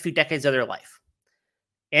debt for the next few decades of their life?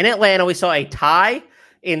 In Atlanta, we saw a tie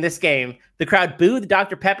in this game. The crowd booed the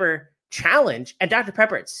Dr. Pepper challenge and Dr.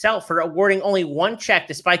 Pepper itself for awarding only one check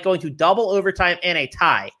despite going to double overtime and a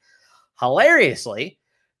tie. Hilariously,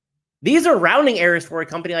 these are rounding errors for a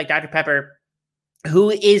company like Dr. Pepper,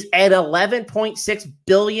 who is an $11.6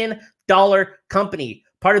 billion company,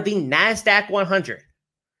 part of the NASDAQ 100.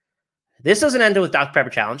 This doesn't end with Dr.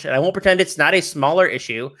 Pepper Challenge, and I won't pretend it's not a smaller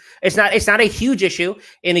issue. It's not a huge issue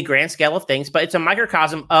in the grand scale of things, but it's a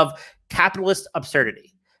microcosm of capitalist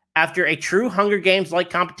absurdity. After a true Hunger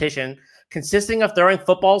Games-like competition consisting of throwing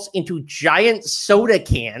footballs into giant soda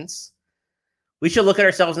cans, we should look at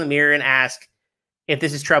ourselves in the mirror and ask if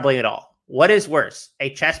this is troubling at all. What is worse,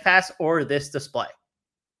 a chest pass or this display?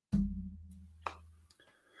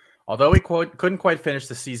 Although he couldn't quite finish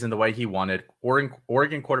the season the way he wanted,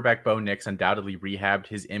 Oregon quarterback Bo Nix undoubtedly rehabbed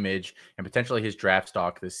his image and potentially his draft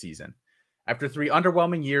stock this season. After 3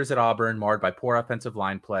 underwhelming years at Auburn, marred by poor offensive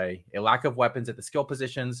line play, a lack of weapons at the skill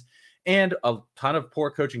positions, and a ton of poor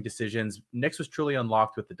coaching decisions, Nix was truly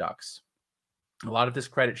unlocked with the Ducks. A lot of this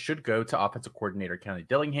credit should go to offensive coordinator Kenny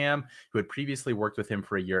Dillingham, who had previously worked with him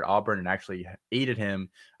for a year at Auburn and actually aided him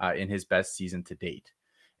in his best season to date.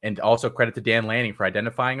 And also credit to Dan Lanning for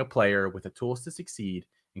identifying a player with the tools to succeed,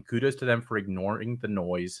 and kudos to them for ignoring the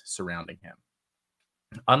noise surrounding him.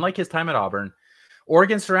 Unlike his time at Auburn,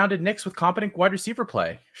 Oregon surrounded Nix with competent wide receiver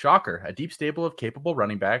play. Shocker, a deep stable of capable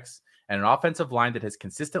running backs and an offensive line that has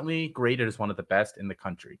consistently graded as one of the best in the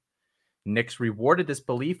country. Nix rewarded this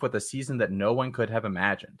belief with a season that no one could have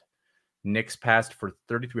imagined. Nix passed for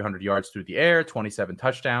 3,300 yards through the air, 27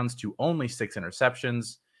 touchdowns to only 6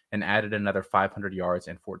 interceptions, and added another 500 yards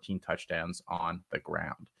and 14 touchdowns on the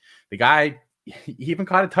ground. The guy he even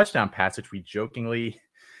caught a touchdown pass, which we jokingly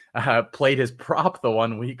played his prop the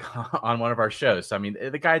 1 week on one of our shows. So, I mean,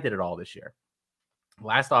 the guy did it all this year.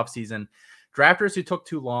 Last offseason, drafters who took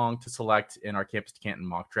too long to select in our Campus to Canton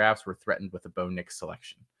mock drafts were threatened with a Bo Nix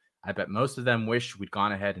selection. I bet most of them wish we'd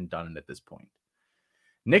gone ahead and done it at this point.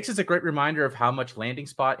 Nix is a great reminder of how much landing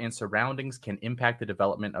spot and surroundings can impact the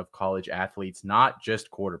development of college athletes, not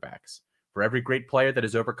just quarterbacks. For every great player that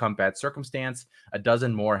has overcome bad circumstance, a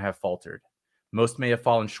dozen more have faltered. Most may have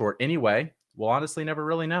fallen short anyway. We'll honestly never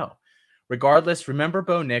really know. Regardless, remember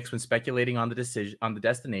Bo Nix when speculating on the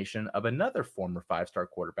destination of another former 5-star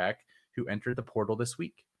quarterback who entered the portal this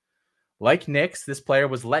week. Like Nix, this player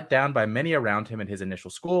was let down by many around him in his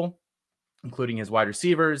initial school, including his wide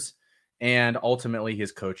receivers and ultimately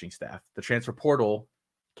his coaching staff. The transfer portal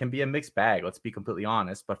can be a mixed bag, let's be completely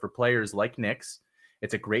honest, but for players like Nix,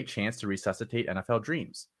 it's a great chance to resuscitate NFL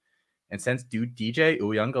dreams. And since DJ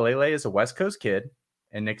Uiagalelei is a West Coast kid,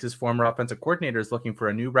 and Nix's former offensive coordinator is looking for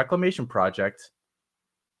a new reclamation project,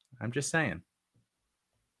 I'm just saying.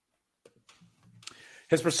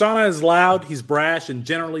 His persona is loud, he's brash, and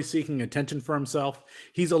generally seeking attention for himself.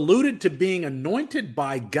 He's alluded to being anointed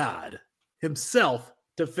by God himself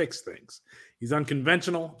to fix things. He's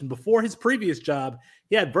unconventional, and before his previous job,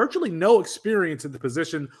 he had virtually no experience in the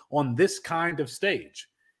position on this kind of stage.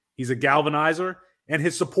 He's a galvanizer, and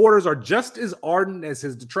his supporters are just as ardent as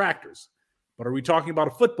his detractors. But are we talking about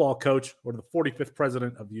a football coach or the 45th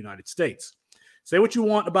president of the United States? Say what you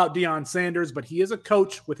want about Deion Sanders, but he is a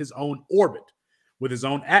coach with his own orbit, with his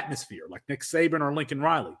own atmosphere, like Nick Saban or Lincoln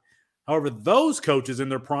Riley. However, those coaches in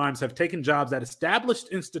their primes have taken jobs at established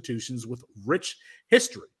institutions with rich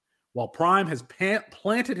history, while Prime has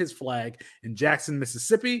planted his flag in Jackson,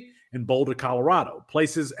 Mississippi, and Boulder, Colorado,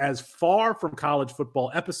 places as far from college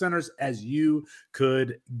football epicenters as you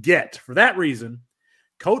could get. For that reason,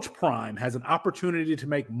 Coach Prime has an opportunity to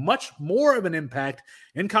make much more of an impact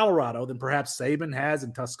in Colorado than perhaps Saban has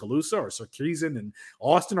in Tuscaloosa or Sarkisian in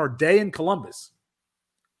Austin or Day in Columbus.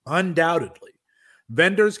 Undoubtedly,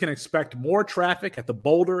 vendors can expect more traffic at the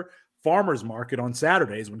Boulder Farmers Market on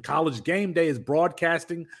Saturdays when College Game Day is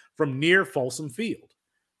broadcasting from near Folsom Field.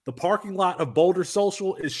 The parking lot of Boulder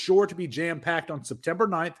Social is sure to be jam-packed on September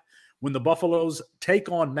 9th when the Buffaloes take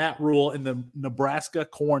on Matt Rule and the Nebraska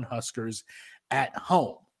Cornhuskers at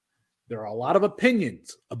home. There are a lot of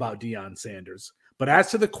opinions about Deion Sanders, but as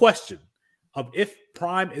to the question of if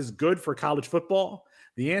Prime is good for college football,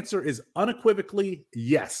 the answer is unequivocally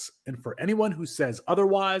yes. And for anyone who says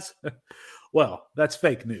otherwise, well, that's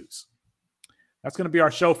fake news. That's going to be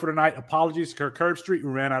our show for tonight. Apologies to Kirk Herbstreit. We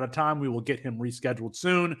ran out of time. We will get him rescheduled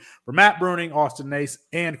soon. For Matt Bruning, Austin Nace,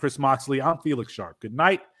 and Chris Moxley, I'm Felix Sharp. Good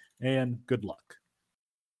night and good luck.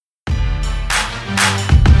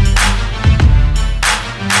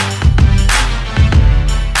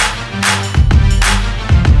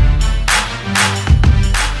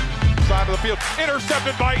 Side of the field,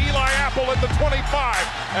 intercepted by Eli Apple at the 25,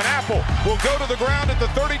 and Apple will go to the ground at the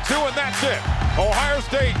 32, and that's it. Ohio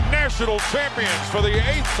State national champions for the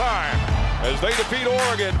 8th time as they defeat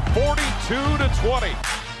Oregon 42-20.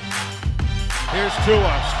 Here's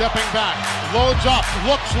Tua stepping back, loads up,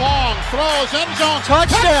 looks long, throws, end zone,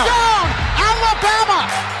 touchdown, Alabama!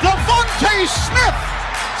 Devontae Smith,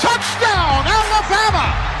 touchdown, Alabama!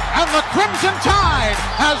 And the Crimson Tide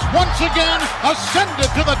has once again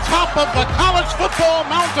ascended to the top of the college football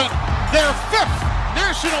mountain. Their 5th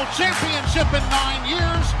national championship in 9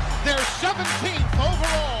 years, their 17th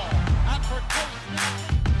overall. And for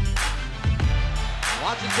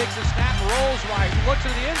Watson takes a snap, rolls right, looks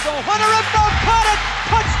at the end zone. Hunter Renfrow caught it!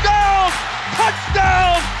 Touchdown!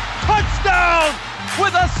 Touchdown! Touchdown!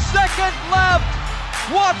 With a second left,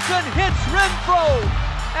 Watson hits Renfrow.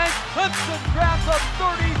 And Clemson grabs a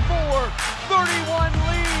 34-31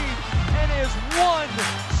 lead and is 1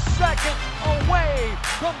 second away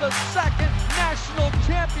from the 2nd national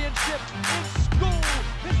championship in school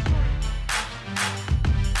history.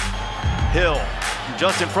 Hill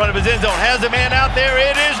Just in front of his end zone, has a man out there.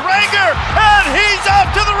 It is Rager, and he's off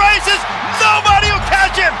to the races. Nobody will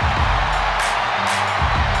catch him.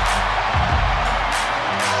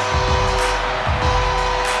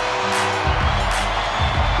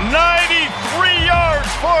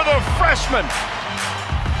 For the freshman.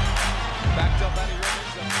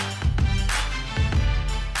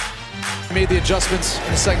 Made the adjustments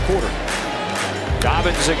in the second quarter.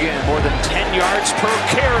 Dobbins again, more than 10 yards per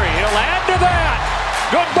carry. He'll add to that.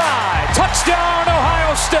 Goodbye. Touchdown,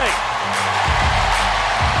 Ohio State.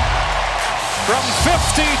 From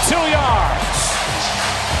 52 yards.